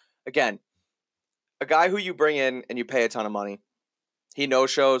 because, again, a guy who you bring in and you pay a ton of money, he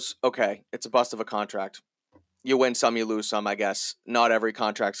no-shows, okay, it's a bust of a contract. You win some, you lose some, I guess. Not every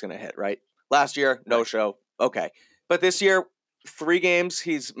contract's going to hit, right? Last year, no-show, okay. But this year, 3 games,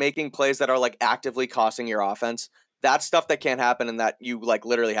 he's making plays that are, like, actively costing your offense. That's stuff that can't happen, and that you, like,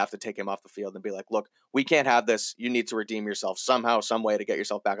 literally have to take him off the field and be like, look, we can't have this. You need to redeem yourself somehow, some way to get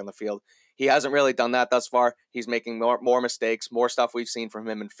yourself back on the field. He hasn't really done that thus far. He's making more mistakes, more stuff we've seen from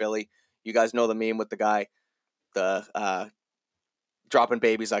him in Philly. You guys know the meme with the guy, the dropping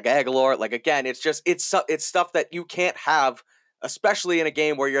babies like Aguilar. Like, again, it's stuff that you can't have, especially in a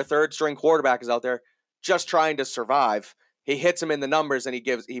game where your third string quarterback is out there just trying to survive. He hits him in the numbers and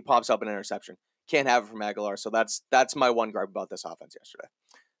he pops up an interception. Can't have it from Aguilar. So that's my one gripe about this offense yesterday.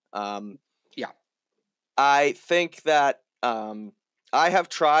 Yeah. I think that I have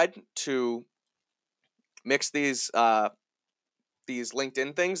tried to mix these LinkedIn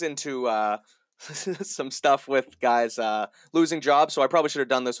things into some stuff with guys losing jobs. So I probably should have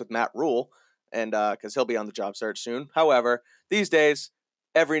done this with Matt Rule, and because he'll be on the job search soon. However, these days,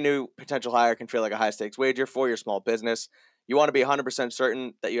 every new potential hire can feel like a high-stakes wager for your small business. You want to be 100%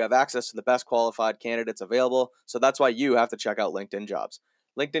 certain that you have access to the best qualified candidates available, so that's why you have to check out LinkedIn Jobs.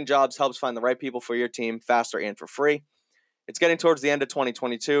 LinkedIn Jobs helps find the right people for your team faster and for free. It's getting towards the end of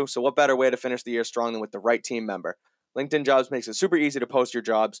 2022, so what better way to finish the year strong than with the right team member? LinkedIn Jobs makes it super easy to post your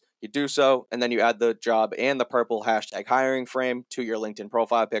jobs. You do so, and then you add the job and the purple hashtag hiring frame to your LinkedIn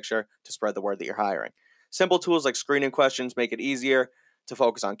profile picture to spread the word that you're hiring. Simple tools like screening questions make it easier to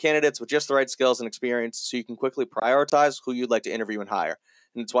focus on candidates with just the right skills and experience so you can quickly prioritize who you'd like to interview and hire.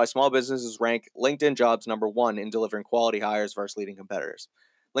 And it's why small businesses rank LinkedIn Jobs #1 in delivering quality hires versus leading competitors.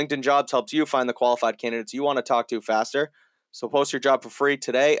 LinkedIn Jobs helps you find the qualified candidates you want to talk to faster. So post your job for free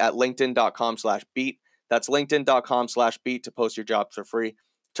today at linkedin.com/beat. That's linkedin.com/beat to post your job for free.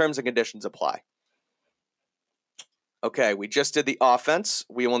 Terms and conditions apply. Okay, we just did the offense.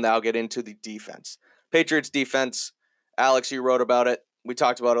 We will now get into the defense. Patriots defense, Alex, you wrote about it. We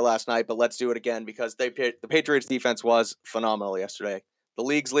talked about it last night, but let's do it again because the Patriots defense was phenomenal yesterday. The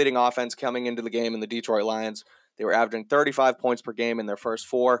league's leading offense coming into the game in the Detroit Lions. They were averaging 35 points per game in their first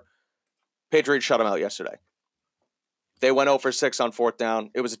 4. Patriots shut them out yesterday. They went 0 for 6 on 4th down.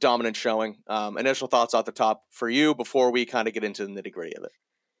 It was a dominant showing. Initial thoughts off the top for you before we kind of get into the nitty-gritty of it.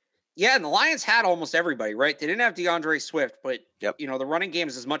 Yeah, and the Lions had almost everybody, right? They didn't have DeAndre Swift, but the running game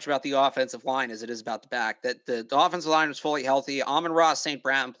is as much about the offensive line as it is about the back. That the offensive line was fully healthy. Amon-Ra St.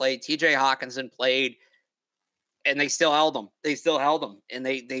 Brown played. TJ Hawkinson played, and they still held them. And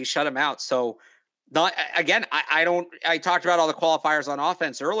they shut him out. So, I talked about all the qualifiers on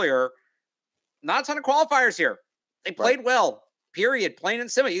offense earlier. Not a ton of qualifiers here. They played well, period. Plain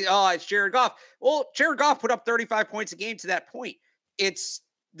and simple. It's Jared Goff. Well, Jared Goff put up 35 points a game to that point. It's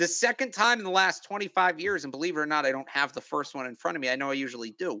the second time in the last 25 years, and believe it or not, I don't have the first one in front of me. I know I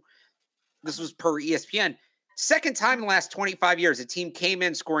usually do. This was per ESPN. Second time in the last 25 years, a team came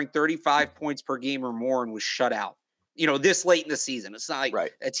in scoring 35 points per game or more and was shut out. This late in the season. It's not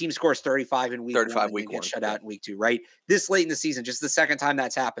like a team scores 35 in week 1 and gets shut out in week 2, right? This late in the season, just the second time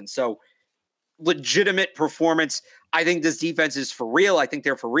that's happened. So legitimate performance. I think this defense is for real. I think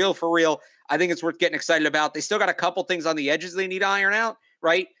they're for real. I think it's worth getting excited about. They still got a couple things on the edges they need to iron out,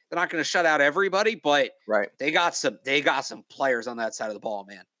 right? They're not going to shut out everybody, but they got some players on that side of the ball,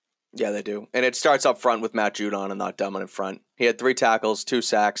 man. Yeah, they do. And it starts up front with Matt Judon and not Dumlin in front. He had 3 tackles, 2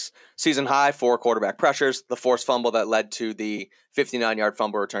 sacks, season high, 4 quarterback pressures, the forced fumble that led to the 59-yard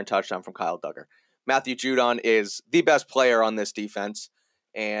fumble return touchdown from Kyle Duggar. Matthew Judon is the best player on this defense,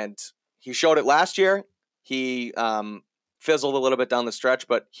 and he showed it last year. He fizzled a little bit down the stretch,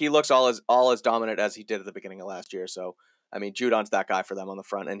 but he looks all as dominant as he did at the beginning of last year. So, I mean, Judon's that guy for them on the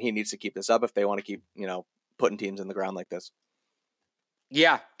front, and he needs to keep this up if they want to keep, putting teams in the ground like this.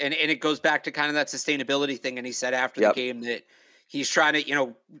 Yeah, and it goes back to kind of that sustainability thing. And he said after the game that he's trying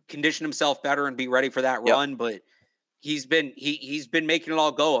to, condition himself better and be ready for that run. But he's been making it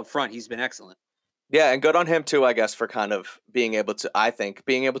all go up front. He's been excellent. Yeah, and good on him too, I guess, for kind of being able to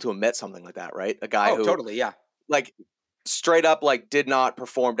admit something like that, right? A guy who totally, yeah. Like straight up did not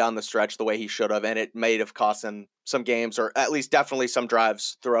perform down the stretch the way he should have, and it may have cost him some games, or at least definitely some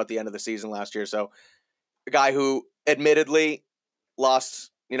drives throughout the end of the season last year. So a guy who admittedly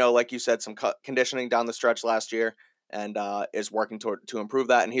lost, like you said, some conditioning down the stretch last year, and is working to improve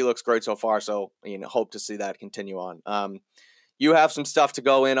that, and he looks great so far. So hope to see that continue on. You have some stuff to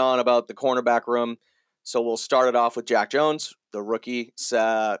go in on about the cornerback room, so we'll start it off with Jack Jones, the rookie.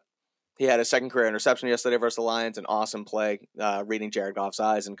 He had a second career interception yesterday versus the Lions, an awesome play, reading Jared Goff's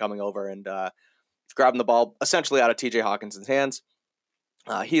eyes and coming over and grabbing the ball essentially out of TJ Hawkinson's hands.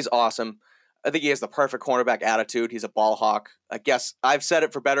 He's awesome. I think he has the perfect cornerback attitude. He's a ball hawk. I guess I've said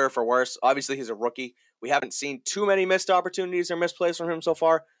it for better or for worse. Obviously, he's a rookie. We haven't seen too many missed opportunities or misplays from him so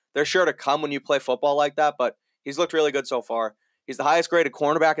far. They're sure to come when you play football like that, but he's looked really good so far. He's the highest graded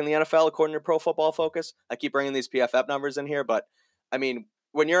cornerback in the NFL according to Pro Football Focus. I keep bringing these PFF numbers in here, but I mean,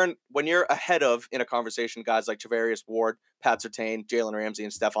 when you're ahead of in a conversation guys like Travarius Ward, Pat Surtain, Jalen Ramsey,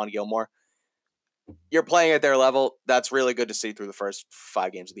 and Stephon Gilmore, you're playing at their level. That's really good to see through the first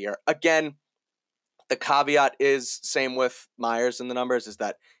 5 games of the year. Again, the caveat is same with Myers in the numbers is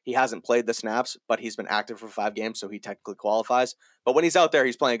that he hasn't played the snaps, but he's been active for 5 games, so he technically qualifies. But when he's out there,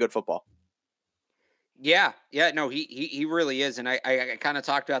 he's playing good football. Yeah, no, he really is, and I kind of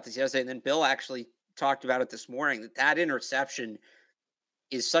talked about this yesterday, and then Bill actually talked about it this morning. That interception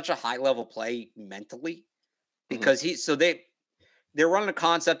is such a high level play mentally because they're running a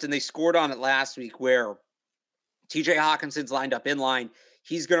concept and they scored on it last week where TJ Hawkinson's lined up in line.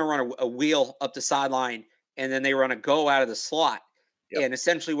 He's going to run a wheel up the sideline and then they run a go out of the slot. Yep. And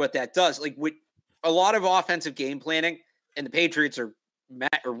essentially what that does, with a lot of offensive game planning, and the Patriots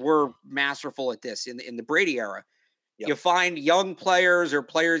were masterful at this in the Brady era. Yep. You find young players or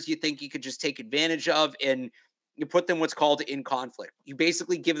players you think you could just take advantage of, and you put them what's called in conflict. You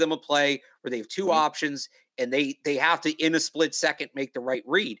basically give them a play where they have 2 options, and they have to, in a split second, make the right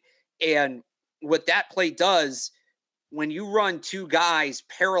read. And what that play does, when you run 2 guys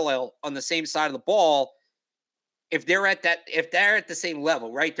parallel on the same side of the ball, if they're at the same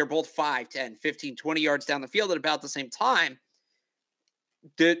level, right? They're both 5, 10, 15, 20 yards down the field at about the same time.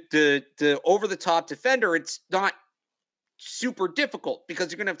 The over the top defender, it's not super difficult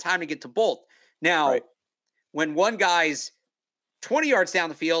because you're going to have time to get to both. Now, when one guy's 20 yards down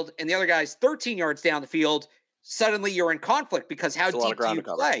the field and the other guy's 13 yards down the field, suddenly you're in conflict because how deep do you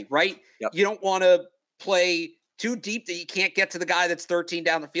play, right? Yep. You don't want to play too deep that you can't get to the guy that's 13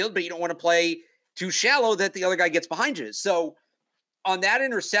 down the field, but you don't want to play too shallow that the other guy gets behind you. So on that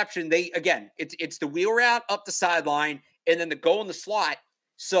interception, it's the wheel route up the sideline and then the go in the slot.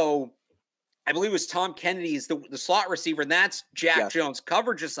 So I believe it was Tom Kennedy is the slot receiver, and that's Jack Jones'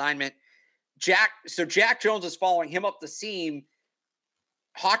 coverage assignment. Jack Jones is following him up the seam.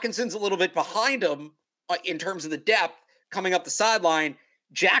 Hawkinson's a little bit behind him in terms of the depth coming up the sideline.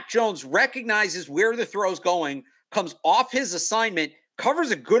 Jack Jones recognizes where the throw's going, comes off his assignment,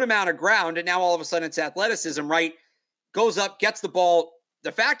 covers a good amount of ground, and now all of a sudden it's athleticism, right? Goes up, gets the ball.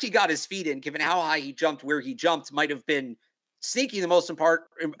 The fact he got his feet in, given how high he jumped, where he jumped, might have been sneaky the most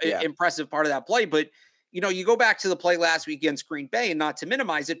impressive part of that play. But, you go back to the play last week against Green Bay, and not to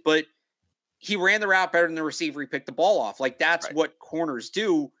minimize it, but he ran the route better than the receiver. He picked the ball off. That's what corners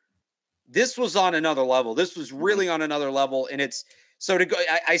do. This was on another level. This was really on another level. And it's so to go.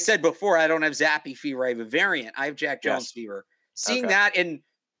 I said before, I don't have Zappe fever. I have a variant. I have Jack Jones fever. Seeing that, and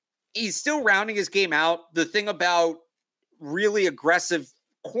he's still rounding his game out. The thing about really aggressive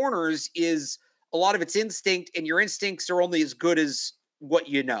corners is a lot of it's instinct, and your instincts are only as good as what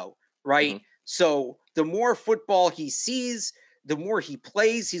you know, right? Mm-hmm. So the more football he sees, the more he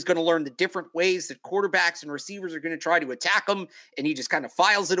plays, he's going to learn the different ways that quarterbacks and receivers are going to try to attack him, and he just kind of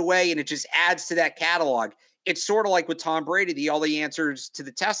files it away, and it just adds to that catalog. It's sort of like with Tom Brady, all the answers to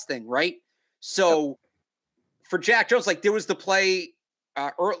the test thing, right? So for Jack Jones, there was the play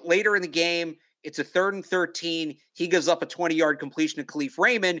later in the game. It's a 3rd and 13. He gives up a 20-yard completion to Khalif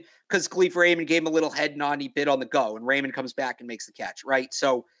Raymond because Khalif Raymond gave him a little head nod and he bit on the go, and Raymond comes back and makes the catch, right?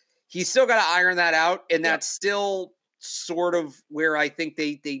 So he's still got to iron that out, and that's still sort of where I think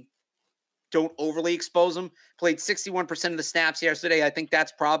they don't overly expose him. Played 61% of the snaps yesterday. I think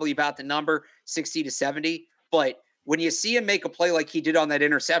that's probably about the number, 60 to 70. But when you see him make a play like he did on that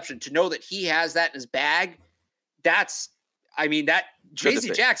interception, to know that he has that in his bag,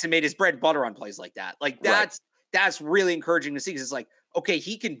 J.C. Jackson made his bread and butter on plays like that. That's really encouraging to see, because it's okay,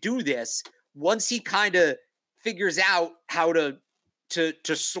 he can do this once he kind of figures out how to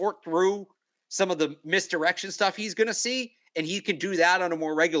sort through some of the misdirection stuff he's going to see, and he can do that on a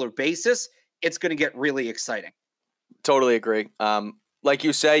more regular basis. It's going to get really exciting. Totally agree. Like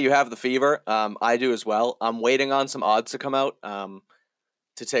you say, you have the fever. I do as well. I'm waiting on some odds to come out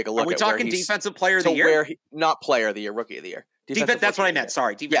to take a look. Are we at talking where defensive player of the year? Not player of the year, rookie of the year. Defense. That's what I meant.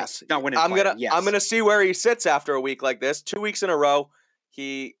 Sorry, defense. Yes, not winning. I'm player. Yes. gonna see where he sits after a week like this. 2 weeks in a row.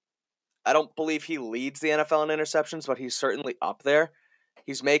 I don't believe he leads the NFL in interceptions, but he's certainly up there.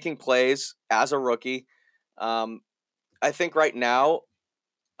 He's making plays as a rookie. I think right now,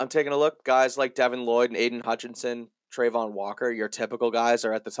 I'm taking a look. Guys like Devin Lloyd and Aiden Hutchinson, Trayvon Walker, your typical guys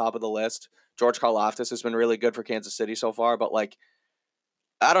are at the top of the list. George Karlaftis has been really good for Kansas City so far, but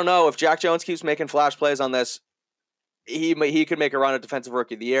I don't know if Jack Jones keeps making flash plays on this. He could make a run at Defensive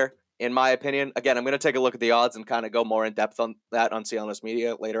Rookie of the Year, in my opinion. Again, I'm going to take a look at the odds and kind of go more in depth on that on CLNS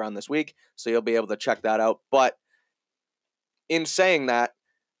Media later on this week, so you'll be able to check that out. But in saying that,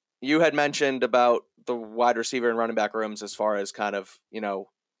 you had mentioned about the wide receiver and running back rooms as far as kind of,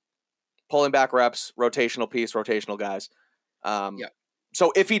 pulling back reps, rotational guys. Yeah.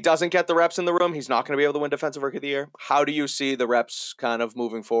 So if he doesn't get the reps in the room, he's not going to be able to win Defensive Rookie of the Year. How do you see the reps kind of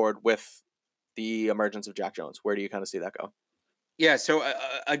moving forward with the emergence of Jack Jones? Where do you kind of see that go? Yeah. So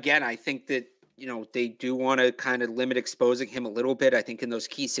again, I think that, they do want to kind of limit exposing him a little bit. I think in those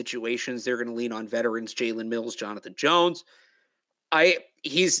key situations, they're going to lean on veterans, Jalen Mills, Jonathan Jones.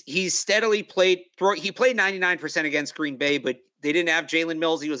 He's steadily played he played 99% against Green Bay, but they didn't have Jalen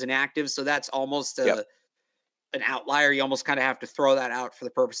Mills. He was inactive. So that's almost an outlier. You almost kind of have to throw that out for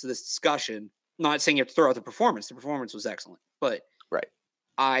the purpose of this discussion. I'm not saying you have to throw out the performance. The performance was excellent, but right.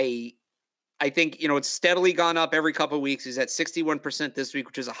 I think, it's steadily gone up every couple of weeks. He's at 61% this week,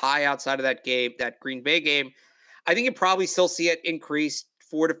 which is a high outside of that game, that Green Bay game. I think you probably still see it increase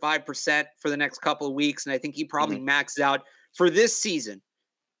 4 to 5% for the next couple of weeks. And I think he probably maxed out for this season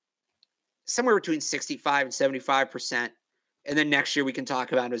somewhere between 65 and 75%. And then next year we can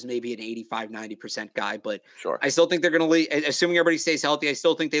talk about him as maybe an 85, 90% guy. But sure, I still think they're going to lean, assuming everybody stays healthy, I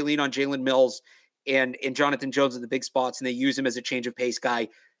still think they lean on Jalen Mills and Jonathan Jones in the big spots, and they use him as a change of pace guy.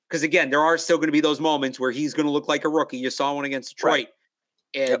 Because again, there are still going to be those moments where he's going to look like a rookie. You saw one against Detroit,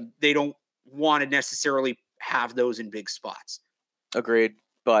 and they don't want to necessarily have those in big spots. Agreed.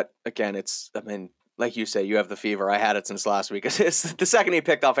 But again, like you say, you have the fever. I had it since last week. It's the second he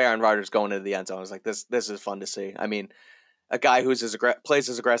picked off Aaron Rodgers going into the end zone, I was like, this is fun to see. I mean, a guy who's plays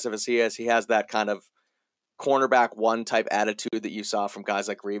as aggressive as he is, he has that kind of cornerback one type attitude that you saw from guys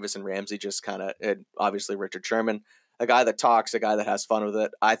like Revis and Ramsey, just kind of, and obviously Richard Sherman, a guy that talks, a guy that has fun with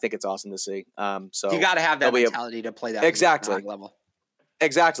it. I think it's awesome to see. So you got to have that mentality to play that exactly level.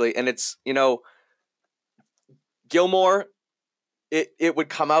 Exactly. And it's, Gilmore, it would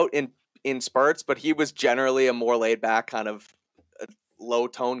come out in spurts, but he was generally a more laid back kind of low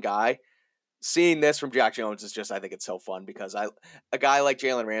tone guy. Seeing this from Jack Jones is just, I think it's so fun because a guy like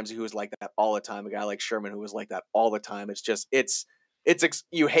Jalen Ramsey who was like that all the time, a guy like Sherman who was like that all the time. It's just,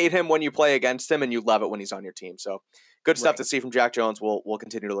 you hate him when you play against him and you love it when he's on your team. So good stuff to see from Jack Jones. We'll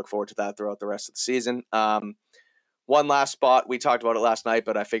continue to look forward to that throughout the rest of the season. One last spot, we talked about it last night,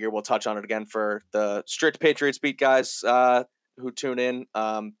 but I figure we'll touch on it again for the strict Patriots beat guys who tune in.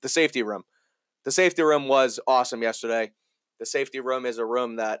 The safety room. The safety room was awesome yesterday. The safety room is a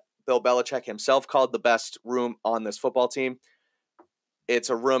room that Bill Belichick himself called the best room on this football team. It's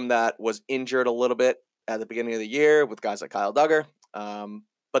a room that was injured a little bit at the beginning of the year with guys like Kyle Duggar.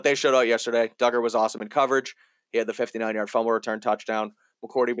 But they showed out yesterday. Duggar was awesome in coverage. He had the 59-yard fumble return touchdown.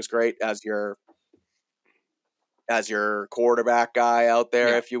 McCourty was great as your quarterback guy out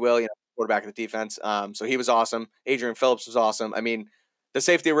there, if you will, quarterback of the defense. So he was awesome. Adrian Phillips was awesome. I mean, the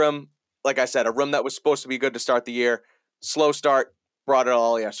safety room, like I said, a room that was supposed to be good to start the year. Slow start, brought it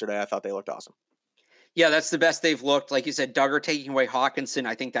all yesterday. I thought they looked awesome. Yeah, that's the best they've looked. Like you said, Duggar taking away Hawkinson.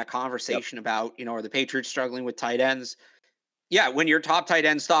 I think that conversation about, are the Patriots struggling with tight ends? Yeah, when your top tight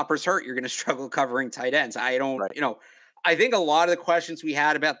end stopper's hurt, you're going to struggle covering tight ends. I don't, I think a lot of the questions we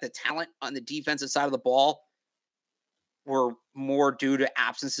had about the talent on the defensive side of the ball were more due to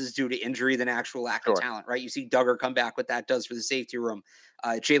absences due to injury than actual lack of talent, right? You see Duggar come back, what that does for the safety room.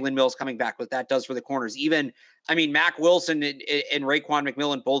 Jalen Mills coming back, what that does for the corners. Even, Mac Wilson and Raekwon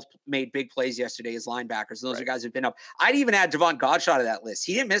McMillan both made big plays yesterday as linebackers. Those are guys who've been up. I'd even add Devon Godshot to that list.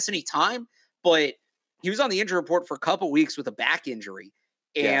 He didn't miss any time, but he was on the injury report for a couple weeks with a back injury,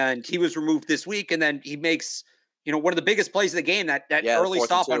 and he was removed this week. And then he makes, one of the biggest plays of the game, that early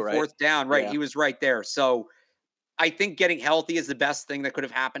stop on fourth down, right? He was right there. So I think getting healthy is the best thing that could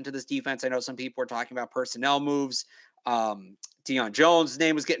have happened to this defense. I know some people are talking about personnel moves. Deion Jones'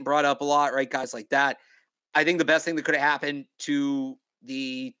 name was getting brought up a lot, right? Guys like that. I think the best thing that could have happened to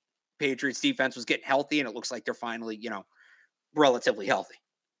the Patriots defense was getting healthy, and it looks like they're finally, relatively healthy.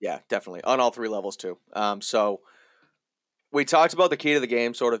 Yeah, definitely. On all three levels, too. So we talked about the key to the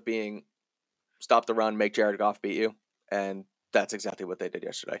game sort of being stop the run, make Jared Goff beat you. And that's exactly what they did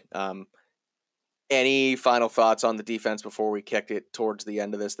yesterday. Any final thoughts on the defense before we kicked it towards the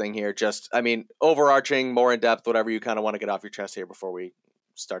end of this thing here? Just, overarching, more in depth, whatever you kind of want to get off your chest here before we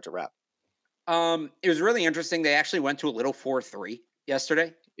start to wrap. It was really interesting. They actually went to a little 4-3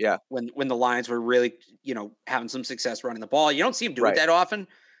 yesterday. Yeah. When the Lions were really, having some success running the ball. You don't see them do it that often.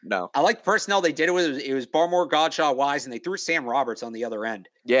 No. I like the personnel they did it with. It was Barmore, Godshaw, Wise, and they threw Sam Roberts on the other end.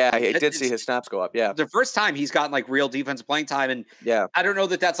 Yeah, I did see his snaps go up. Yeah. The first time he's gotten like real defensive playing time. And yeah, I don't know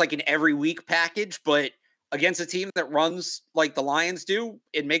that that's like an every week package, but against a team that runs like the Lions do,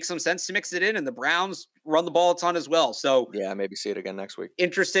 it makes some sense to mix it in. And the Browns run the ball a ton as well. So yeah, maybe see it again next week.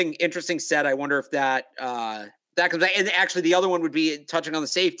 Interesting set. I wonder if that comes back. And actually the other one would be touching on the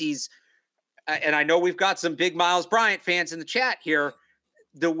safeties. And I know we've got some big Miles Bryant fans in the chat here.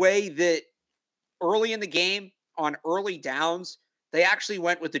 The way that early in the game on early downs, they actually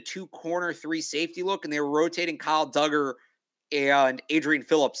went with the 2-corner 3 safety look, and they were rotating Kyle Duggar and Adrian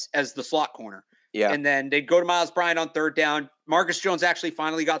Phillips as the slot corner. Yeah. And then they'd go to Miles Bryant on third down. Marcus Jones actually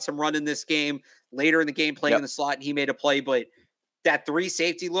finally got some run in this game later in the game playing in the slot, and he made a play. But that 3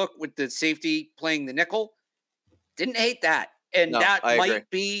 safety look with the safety playing the nickel, didn't hate that. And that might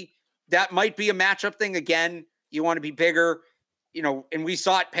be a matchup thing again. You want to be bigger. And we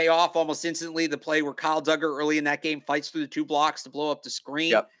saw it pay off almost instantly. The play where Kyle Duggar early in that game fights through the 2 blocks to blow up the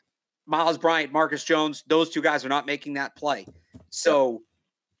screen. Yep. Miles Bryant, Marcus Jones, those 2 guys are not making that play. So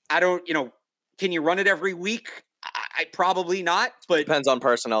I don't, can you run it every week? I probably not, but depends on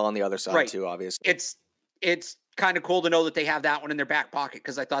personnel on the other side too, obviously. It's kind of cool to know that they have that one in their back pocket,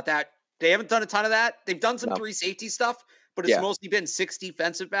 because I thought that they haven't done a ton of that. They've done some 3 safety stuff, but it's mostly been 6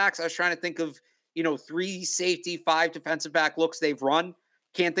 defensive backs. I was trying to think of 3 safety, 5 defensive back looks they've run.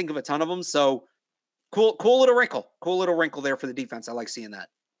 Can't think of a ton of them. So cool little wrinkle. Cool little wrinkle there for the defense. I like seeing that.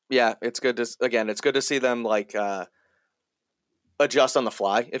 Yeah, it's good to see them adjust on the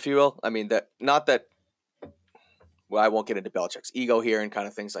fly, if you will. I won't get into Belichick's ego here and kind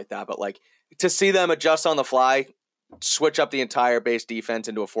of things like that, but to see them adjust on the fly, switch up the entire base defense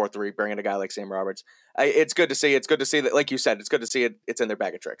into a 4-3, bring in a guy like Sam Roberts. It's good to see. It's good to see that, like you said, it's good to see it. It's in their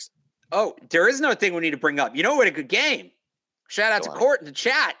bag of tricks. Oh, there is another thing we need to bring up. What a good game. Shout out to Court in the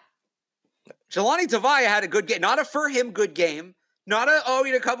chat. Jelani Tavai had a good game. Not a for him good game. Not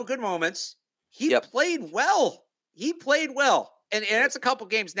he had a couple good moments. He played well. And it's a couple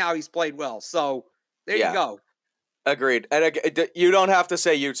games now he's played well. So there you go. Agreed. And you don't have to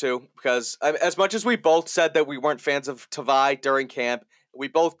say you two, because as much as we both said that we weren't fans of Tavai during camp, we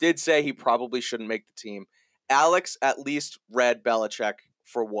both did say he probably shouldn't make the team. Alex at least read Belichick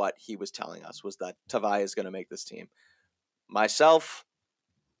for what he was telling us, was that Tavai is going to make this team. Myself,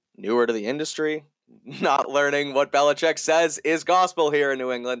 newer to the industry, not learning what Belichick says is gospel here in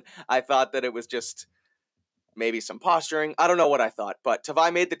New England, I thought that it was just maybe some posturing. I don't know what I thought, but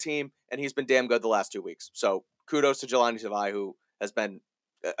Tavai made the team, and he's been damn good the last 2 weeks. So kudos to Jelani Tavai, who has been,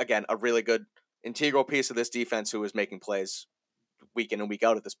 again, a really good integral piece of this defense, who is making plays week in and week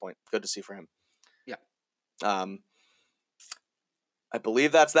out at this point. Good to see for him. Yeah. I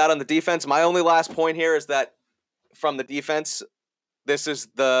believe that's that on the defense. My only last point here is that from the defense, this is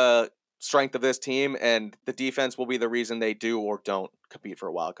the strength of this team, and the defense will be the reason they do or don't compete for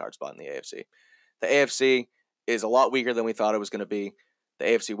a wild card spot in the AFC. The AFC is a lot weaker than we thought it was going to be. The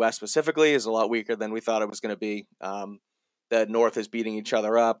AFC West specifically is a lot weaker than we thought it was going to be. The North is beating each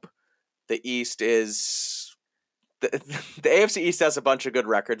other up. The East is... The AFC East has a bunch of good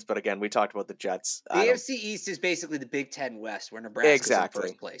records, but again, we talked about the Jets. The AFC East is basically the Big Ten West, where Nebraska's in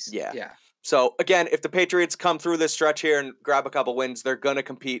first place. Yeah. So again, if the Patriots come through this stretch here and grab a couple wins, they're going to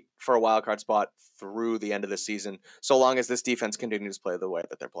compete for a wild card spot through the end of the season, so long as this defense continues to play the way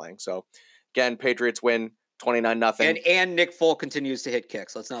that they're playing. So again, Patriots win 29-0. And Nick Folk continues to hit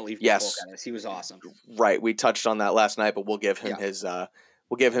kicks. Let's not leave Nick Folk out of this. He was awesome. Right. We touched on that last night, but we'll give him his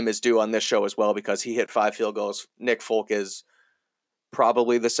due on this show as well, because he hit 5 field goals. Nick Folk is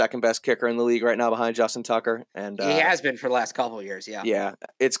probably the second best kicker in the league right now, behind Justin Tucker, and he has been for the last couple of years. Yeah.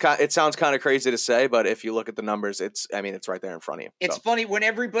 It sounds kind of crazy to say, but if you look at the numbers, it's right there in front of you. It's funny when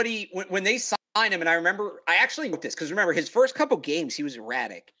when they signed him, and I actually wrote this because remember his first couple games he was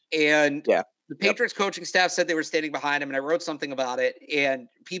erratic, and the Patriots coaching staff said they were standing behind him, and I wrote something about it, and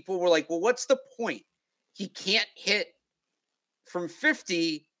people were like, "Well, what's the point? He can't hit from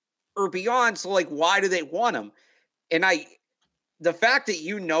 50 or beyond, so why do they want him?" And the fact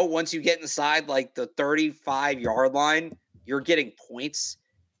that once you get inside like the 35-yard line, you're getting points.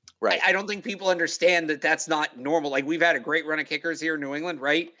 Right. I don't think people understand that that's not normal. Like, we've had a great run of kickers here in New England,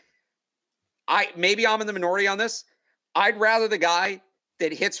 right? Maybe I'm in the minority on this. I'd rather the guy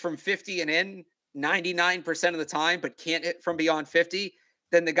that hits from 50 and in 99% of the time, but can't hit from beyond 50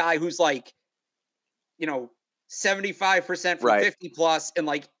 than the guy who's like, 75% from 50 plus and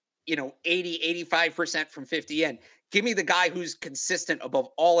 80, 85% from 50 in. Give me the guy who's consistent above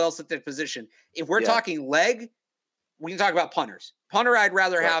all else at their position. If we're talking leg, we can talk about punters. Punter, I'd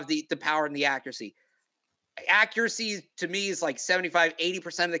rather have the power and the accuracy. Accuracy to me is like 75,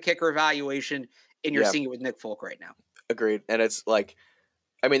 80% of the kicker evaluation, and you're seeing it with Nick Folk right now. Agreed. And it's like,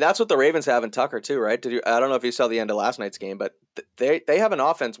 I mean, that's what the Ravens have in Tucker too, right? I don't know if you saw the end of last night's game, but they have an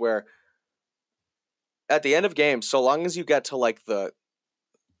offense where at the end of games, so long as you get to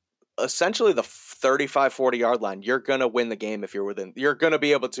essentially the 35, 40-yard line, you're going to win the game if you're within. You're going to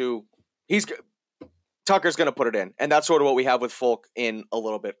be able to Tucker's going to put it in. And that's sort of what we have with Folk in a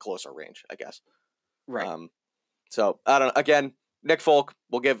little bit closer range, I guess. Right. So I don't know. Again, Nick Folk,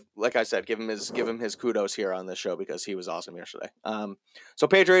 we'll give him his kudos here on this show because he was awesome yesterday. So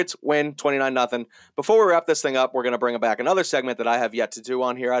Patriots win 29-0. Before we wrap this thing up, we're going to bring back another segment that I have yet to do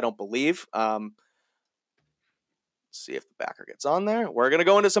on here. I don't believe. See if the backer gets on there. We're going to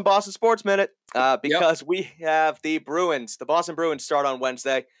go into some Boston Sports Minute because we have the Bruins. The Boston Bruins start on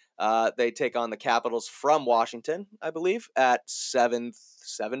Wednesday. They take on the Capitals from Washington, I believe, at 7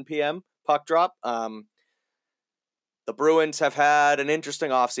 p.m. puck drop. The Bruins have had an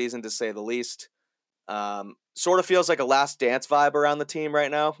interesting offseason, to say the least. Sort of feels like a last dance vibe around the team right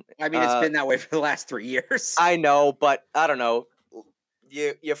now. I mean, it's been that way for the last 3 years. I know, but I don't know.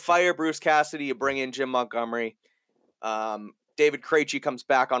 You fire Bruce Cassidy, you bring in Jim Montgomery. David Krejci comes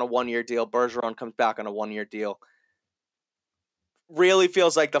back on a 1-year deal. Bergeron comes back on a 1-year deal. Really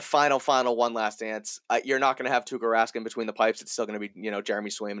feels like the final one last dance. You're not going to have Tuukka Rask between the pipes. It's still going to be, Jeremy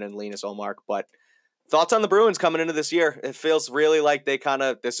Swayman and Linus Ullmark. But thoughts on the Bruins coming into this year? It feels really like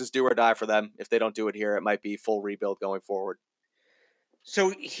this is do or die for them. If they don't do it here, it might be full rebuild going forward.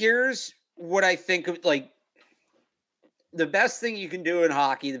 So here's what I think of, the best thing you can do in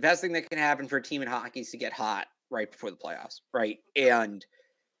hockey, the best thing that can happen for a team in hockey is to get hot right before the playoffs, right? And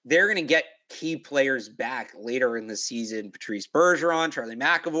they're going to get key players back later in the season. Patrice Bergeron, Charlie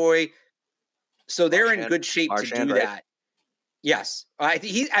McAvoy. So they're in good shape to do that. Yes. I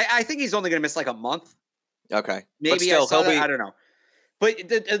think he's only going to miss like a month. Okay. Maybe still, I don't know. But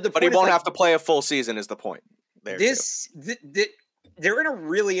but he won't have to play a full season is the point. They're in a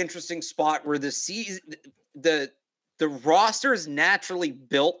really interesting spot where the roster is naturally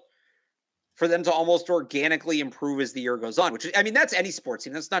built for them to almost organically improve as the year goes on, which, I mean, that's any sports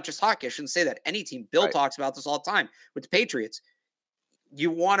team. That's not just hockey. I shouldn't say that. Any team. Bill talks about this all the time with the Patriots.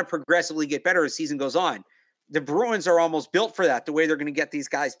 You want to progressively get better as the season goes on. The Bruins are almost built for that, the way they're going to get these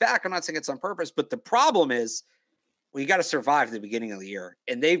guys back. I'm not saying it's on purpose, but the problem is, you got to survive the beginning of the year.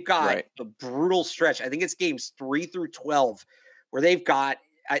 And they've got a brutal stretch. I think it's games 3 through 12 where they got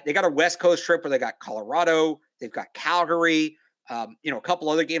a West Coast trip where they got Colorado. They've got Calgary. A couple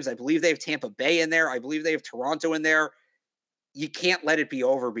other games. I believe they have Tampa Bay in there. I believe they have Toronto in there. You can't let it be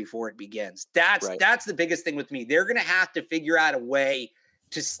over before it begins. That's the biggest thing with me. They're going to have to figure out a way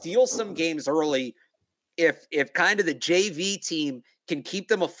to steal some games early if kind of the JV team can keep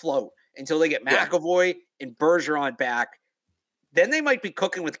them afloat until they get McAvoy and Bergeron back. Then they might be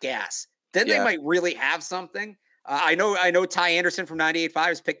cooking with gas. Then they might really have something. I know Ty Anderson from 98.5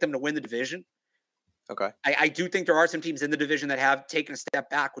 has picked them to win the division. Okay. I do think there are some teams in the division that have taken a step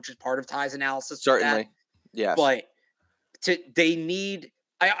back, which is part of Ty's analysis. Certainly. Yes. But they need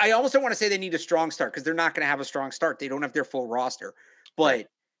 – I almost don't want to say they need a strong start because they're not going to have a strong start. They don't have their full roster. But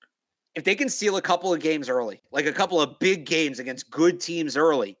if they can steal a couple of games early, like a couple of big games against good teams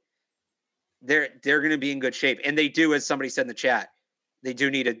early, they're going to be in good shape. And they do, as somebody said in the chat, they do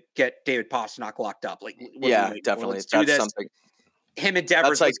need to get David Pastrnak locked up. Definitely. Let's do this. Something. Him and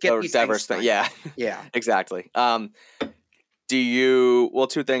Devers, that's like let's get these Devers things. Yeah. Yeah. Exactly. Two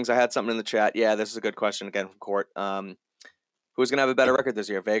things. I had something in the chat. Yeah, this is a good question again from Court. Who's going to have a better record this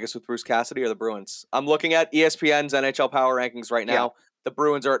year, Vegas with Bruce Cassidy or the Bruins? I'm looking at ESPN's NHL Power Rankings right now. Yeah. The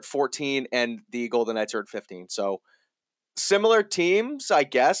Bruins are at 14 and the Golden Knights are at 15. So similar teams, I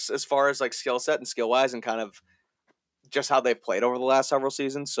guess, as far as like skill set and skill wise and kind of just how they've played over the last several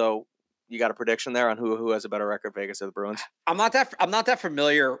seasons. So you got a prediction there on who has a better record, Vegas or the Bruins? I'm not that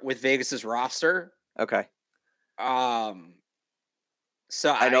familiar with Vegas's roster. Okay. So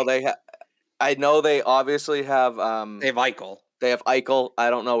I know they obviously have they have Eichel. They have Eichel. I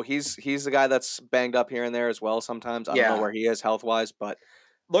don't know. He's the guy that's banged up here and there as well sometimes. I don't know where he is health-wise, but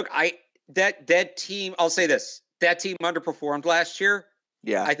look, that team, I'll say this. That team underperformed last year.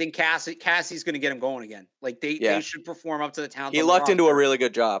 yeah. I think Cassie's going to get him going again. Like they should perform up to the talent. He lucked into a really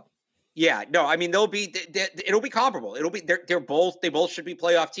good job. Yeah, no, I mean it'll be comparable. They both should be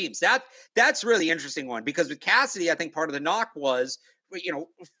playoff teams. That's really interesting one because with Cassidy, I think part of the knock was,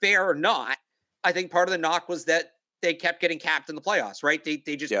 fair or not, I think part of the knock was that they kept getting capped in the playoffs, right?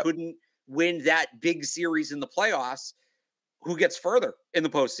 They just couldn't win that big series in the playoffs. Who gets further in the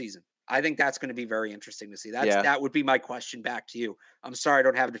postseason? I think that's going to be very interesting to see. That would be my question back to you. I'm sorry I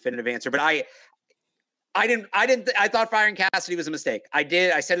don't have a definitive answer, but I thought firing Cassidy was a mistake. I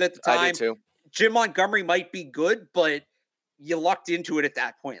said it at the time. I did too. Jim Montgomery might be good, but you lucked into it at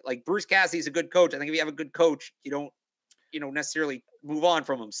that point. Like Bruce Cassidy's a good coach. I think if you have a good coach, you don't, necessarily move on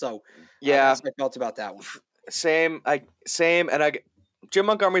from him. So that's how I felt about that one. Same. Jim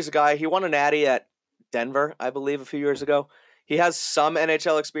Montgomery's a guy. He won a natty at Denver, I believe, a few years ago. He has some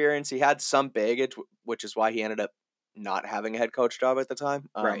NHL experience. He had some baggage, which is why he ended up not having a head coach job at the time.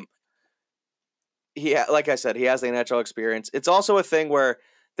 Right. Like I said, he has the NHL experience. It's also a thing where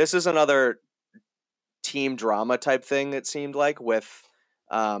this is another team drama type thing. It seemed like with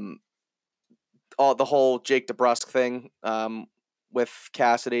all the whole Jake DeBrusk thing with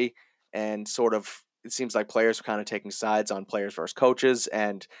Cassidy, and sort of it seems like players were kind of taking sides on players versus coaches,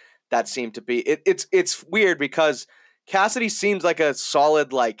 and that seemed to be it's weird because Cassidy seems like a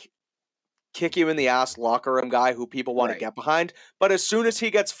solid kick you in the ass locker room guy who people want to get behind, but as soon as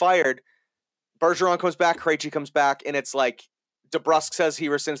he gets fired, Bergeron comes back, Krejci comes back, and it's like DeBrusk says he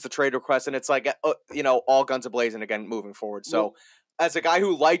rescinds the trade request, and it's like, all guns a-blazing again moving forward. So as a guy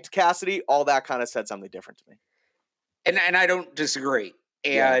who liked Cassidy, all that kind of said something different to me. And I don't disagree.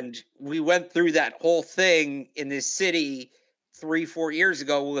 And we went through that whole thing in this city 3-4 years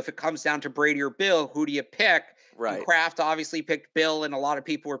ago. Well, if it comes down to Brady or Bill, who do you pick? Right. And Kraft obviously picked Bill, and a lot of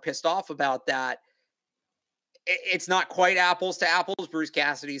people were pissed off about that. It's not quite apples to apples. Bruce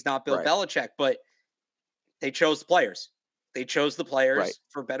Cassidy's not Bill Belichick, but they chose the players. They chose the players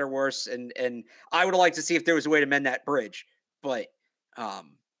for better or worse. And I would have liked to see if there was a way to mend that bridge. But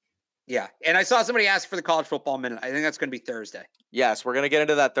yeah. And I saw somebody ask for the college football minute. I think that's going to be Thursday. Yes, we're going to get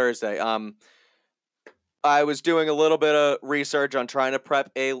into that Thursday. I was doing a little bit of research on trying to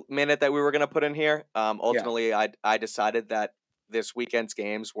prep a minute that we were going to put in here. Ultimately, I decided that this weekend's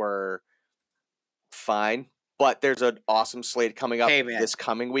games were fine, but there's an awesome slate coming up this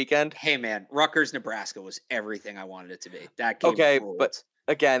coming weekend. Hey, man, Rutgers, Nebraska was everything I wanted it to be. That game ruled. But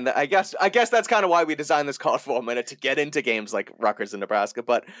again, I guess that's kind of why we designed this college football minute, to get into games like Rutgers and Nebraska.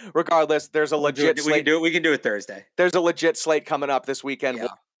 But regardless, there's a legit slate. We can do it Thursday. There's a legit slate coming up this weekend. Yeah.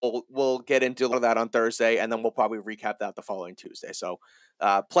 We'll get into that on Thursday, and then we'll probably recap that the following Tuesday. So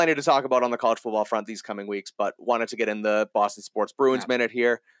plenty to talk about on the college football front these coming weeks, but wanted to get in the Boston Sports Bruins minute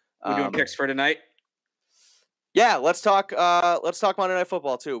here. We doing picks for tonight? Yeah, let's talk Monday Night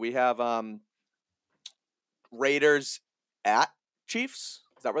Football too. We have Raiders at Chiefs.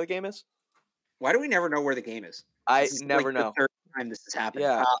 Is that where the game is? Why do we never know where the game is? I never know. The third time this has happened.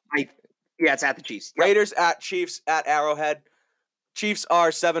 Yeah, it's at the Chiefs. Yep. Raiders at Chiefs at Arrowhead. Chiefs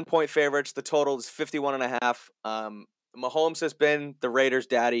are 7-point favorites. The total is 51.5. Mahomes has been the Raiders'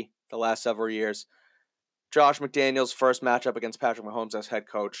 daddy the last several years. Josh McDaniels' first matchup against Patrick Mahomes as head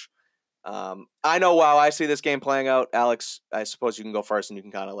coach. I know how I see this game playing out. Alex, I suppose you can go first and you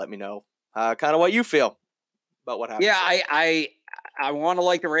can kind of let me know kind of what you feel about what happened. Yeah, I want to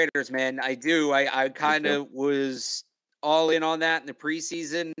like the Raiders, man. I do. I kind of was all in on that in the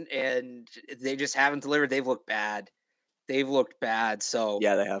preseason, and they just haven't delivered. They've looked bad. So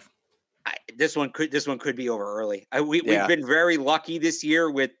yeah, they have. This one could be over early. We've been very lucky this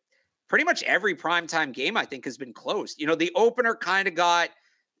year with pretty much every primetime game. I think has been close. The opener kind of got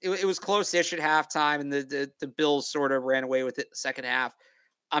it was close-ish at halftime, and the Bills sort of ran away with it the second half.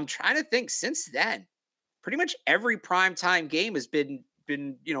 I'm trying to think since then. Pretty much every primetime game has been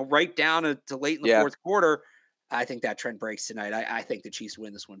right down to late in the fourth quarter. I think that trend breaks tonight. I think the Chiefs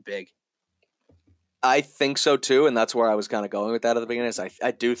win this one big. I think so too, and that's where I was kind of going with that at the beginning. Is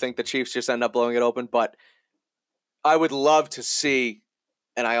I do think the Chiefs just end up blowing it open, but I would love to see,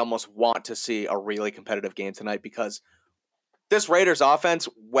 and I almost want to see, a really competitive game tonight, because this Raiders offense,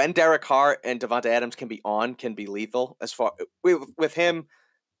 when Derek Carr and Devonta Adams can be lethal. As far with him,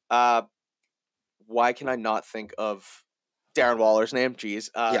 why can I not think of Darren Waller's name?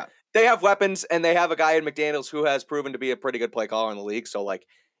 Jeez. They have weapons, and they have a guy in McDaniels who has proven to be a pretty good play caller in the league. So,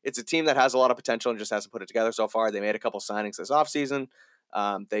 it's a team that has a lot of potential and just hasn't put it together so far. They made a couple signings this offseason.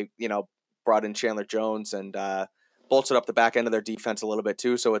 They, brought in Chandler Jones and bolstered up the back end of their defense a little bit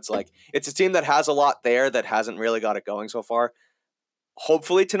too. So it's like it's a team that has a lot there that hasn't really got it going so far.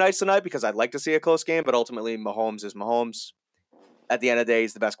 Hopefully tonight's the night because I'd like to see a close game, but ultimately Mahomes is Mahomes. At the end of the day,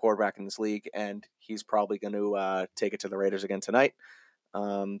 he's the best quarterback in this league, and he's probably going to take it to the Raiders again tonight.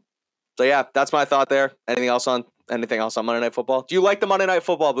 So yeah, that's my thought there. Anything else on Monday Night Football? Do you like the Monday Night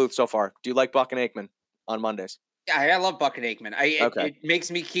Football booth so far? Do you like Buck and Aikman on Mondays? Yeah, I love Buck and Aikman. It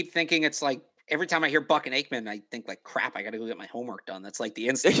makes me keep thinking it's like every time I hear Buck and Aikman, I think like crap. I got to go get my homework done. That's like the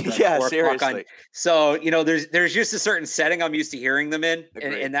instant. Like yeah, seriously. So there's just a certain setting I'm used to hearing them in,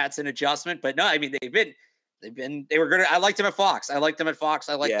 and that's an adjustment. But no, I mean they were good. I liked them at Fox. I like them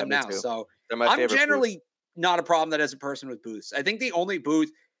now. Too. So I'm generally not a problem that as a person with booths. I think the only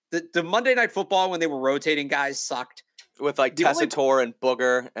booth. The Monday Night Football when they were rotating guys sucked. With like Tessitore and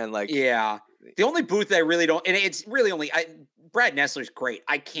Booger and like the only booth that I really don't, and it's really only Brad Nessler's great.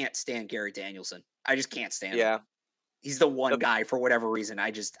 I can't stand Gary Danielson. I just can't stand him. He's the one guy for whatever reason.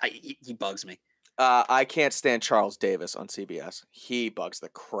 He bugs me. I can't stand Charles Davis on CBS. He bugs the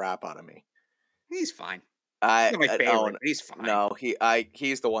crap out of me. He's fine. He's not my favorite, but he's fine. No,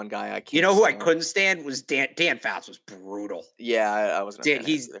 he's the one guy I can't. You know who I couldn't stand was Dan Fouts was brutal. Yeah, I wasn't.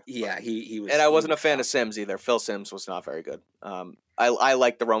 He was. And I wasn't a fan of Sims either. Phil Sims was not very good. I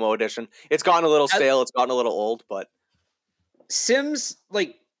like the Romo edition. It's gotten a little stale. It's gotten a little old, but Sims,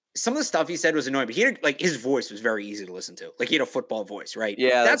 like some of the stuff he said was annoying, but he had his voice was very easy to listen to. Like he had a football voice, right?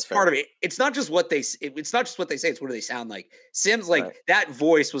 Yeah, that's part of it. It's not just what they say. It's what do they sound like? Sims, that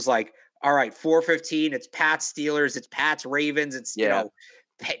voice was like, all right, 4:15. It's Pats Steelers. It's Pats Ravens. It's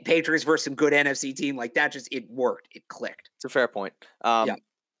Patriots versus some good NFC team. Like that, it worked. It clicked. It's a fair point.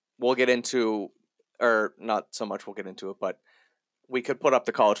 We'll get into, or not so much. We'll get into it, but we could put up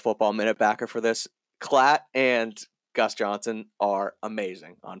the college football minute backer for this. Klatt and Gus Johnson are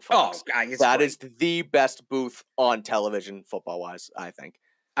amazing on Fox. Oh, God, that is the best booth on television football wise, I think.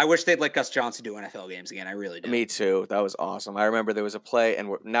 I wish they'd let Gus Johnson do NFL games again. I really do. Me too. That was awesome. I remember there was a play, and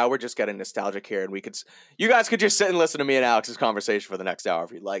now we're just getting nostalgic here, and you guys could just sit and listen to me and Alex's conversation for the next hour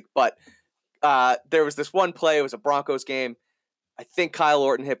if you'd like. But there was this one play. It was a Broncos game. I think Kyle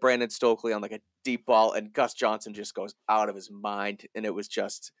Orton hit Brandon Stokely on like a deep ball, and Gus Johnson just goes out of his mind, and it was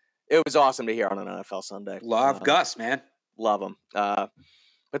awesome to hear on an NFL Sunday. Love Gus, man. Love him.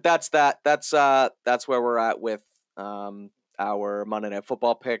 But that's that. That's where we're at with our Monday Night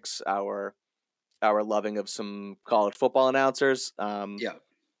Football picks, our loving of some college football announcers.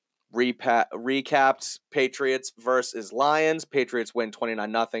 Recapped Patriots versus Lions. Patriots win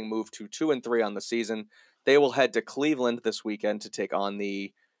 29-0, move to 2-3 on the season. They will head to Cleveland this weekend to take on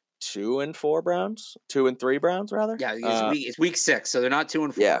the 2-4 Browns, 2-3 Browns rather. Yeah, it's week 6, so they're not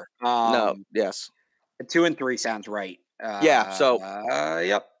 2-4. Yeah, yes, 2-3 sounds right. So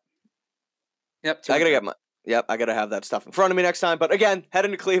yep. I gotta have that stuff in front of me next time. But again, heading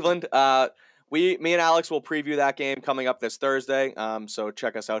to Cleveland. Me and Alex will preview that game coming up this Thursday. So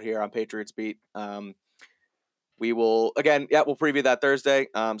check us out here on Patriots Beat. We will we'll preview that Thursday.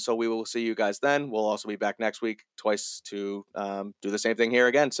 So we will see you guys then. We'll also be back next week twice to do the same thing here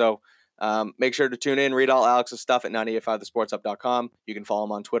again. So make sure to tune in, read all Alex's stuff at 985thesportsup.com. You can follow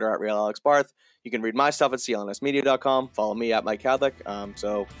him on Twitter at RealAlexBarth. You can read my stuff at clnsmedia.com. Follow me at Mike Cadlick.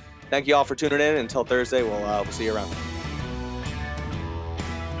 So thank you all for tuning in. Until Thursday, we'll see you around.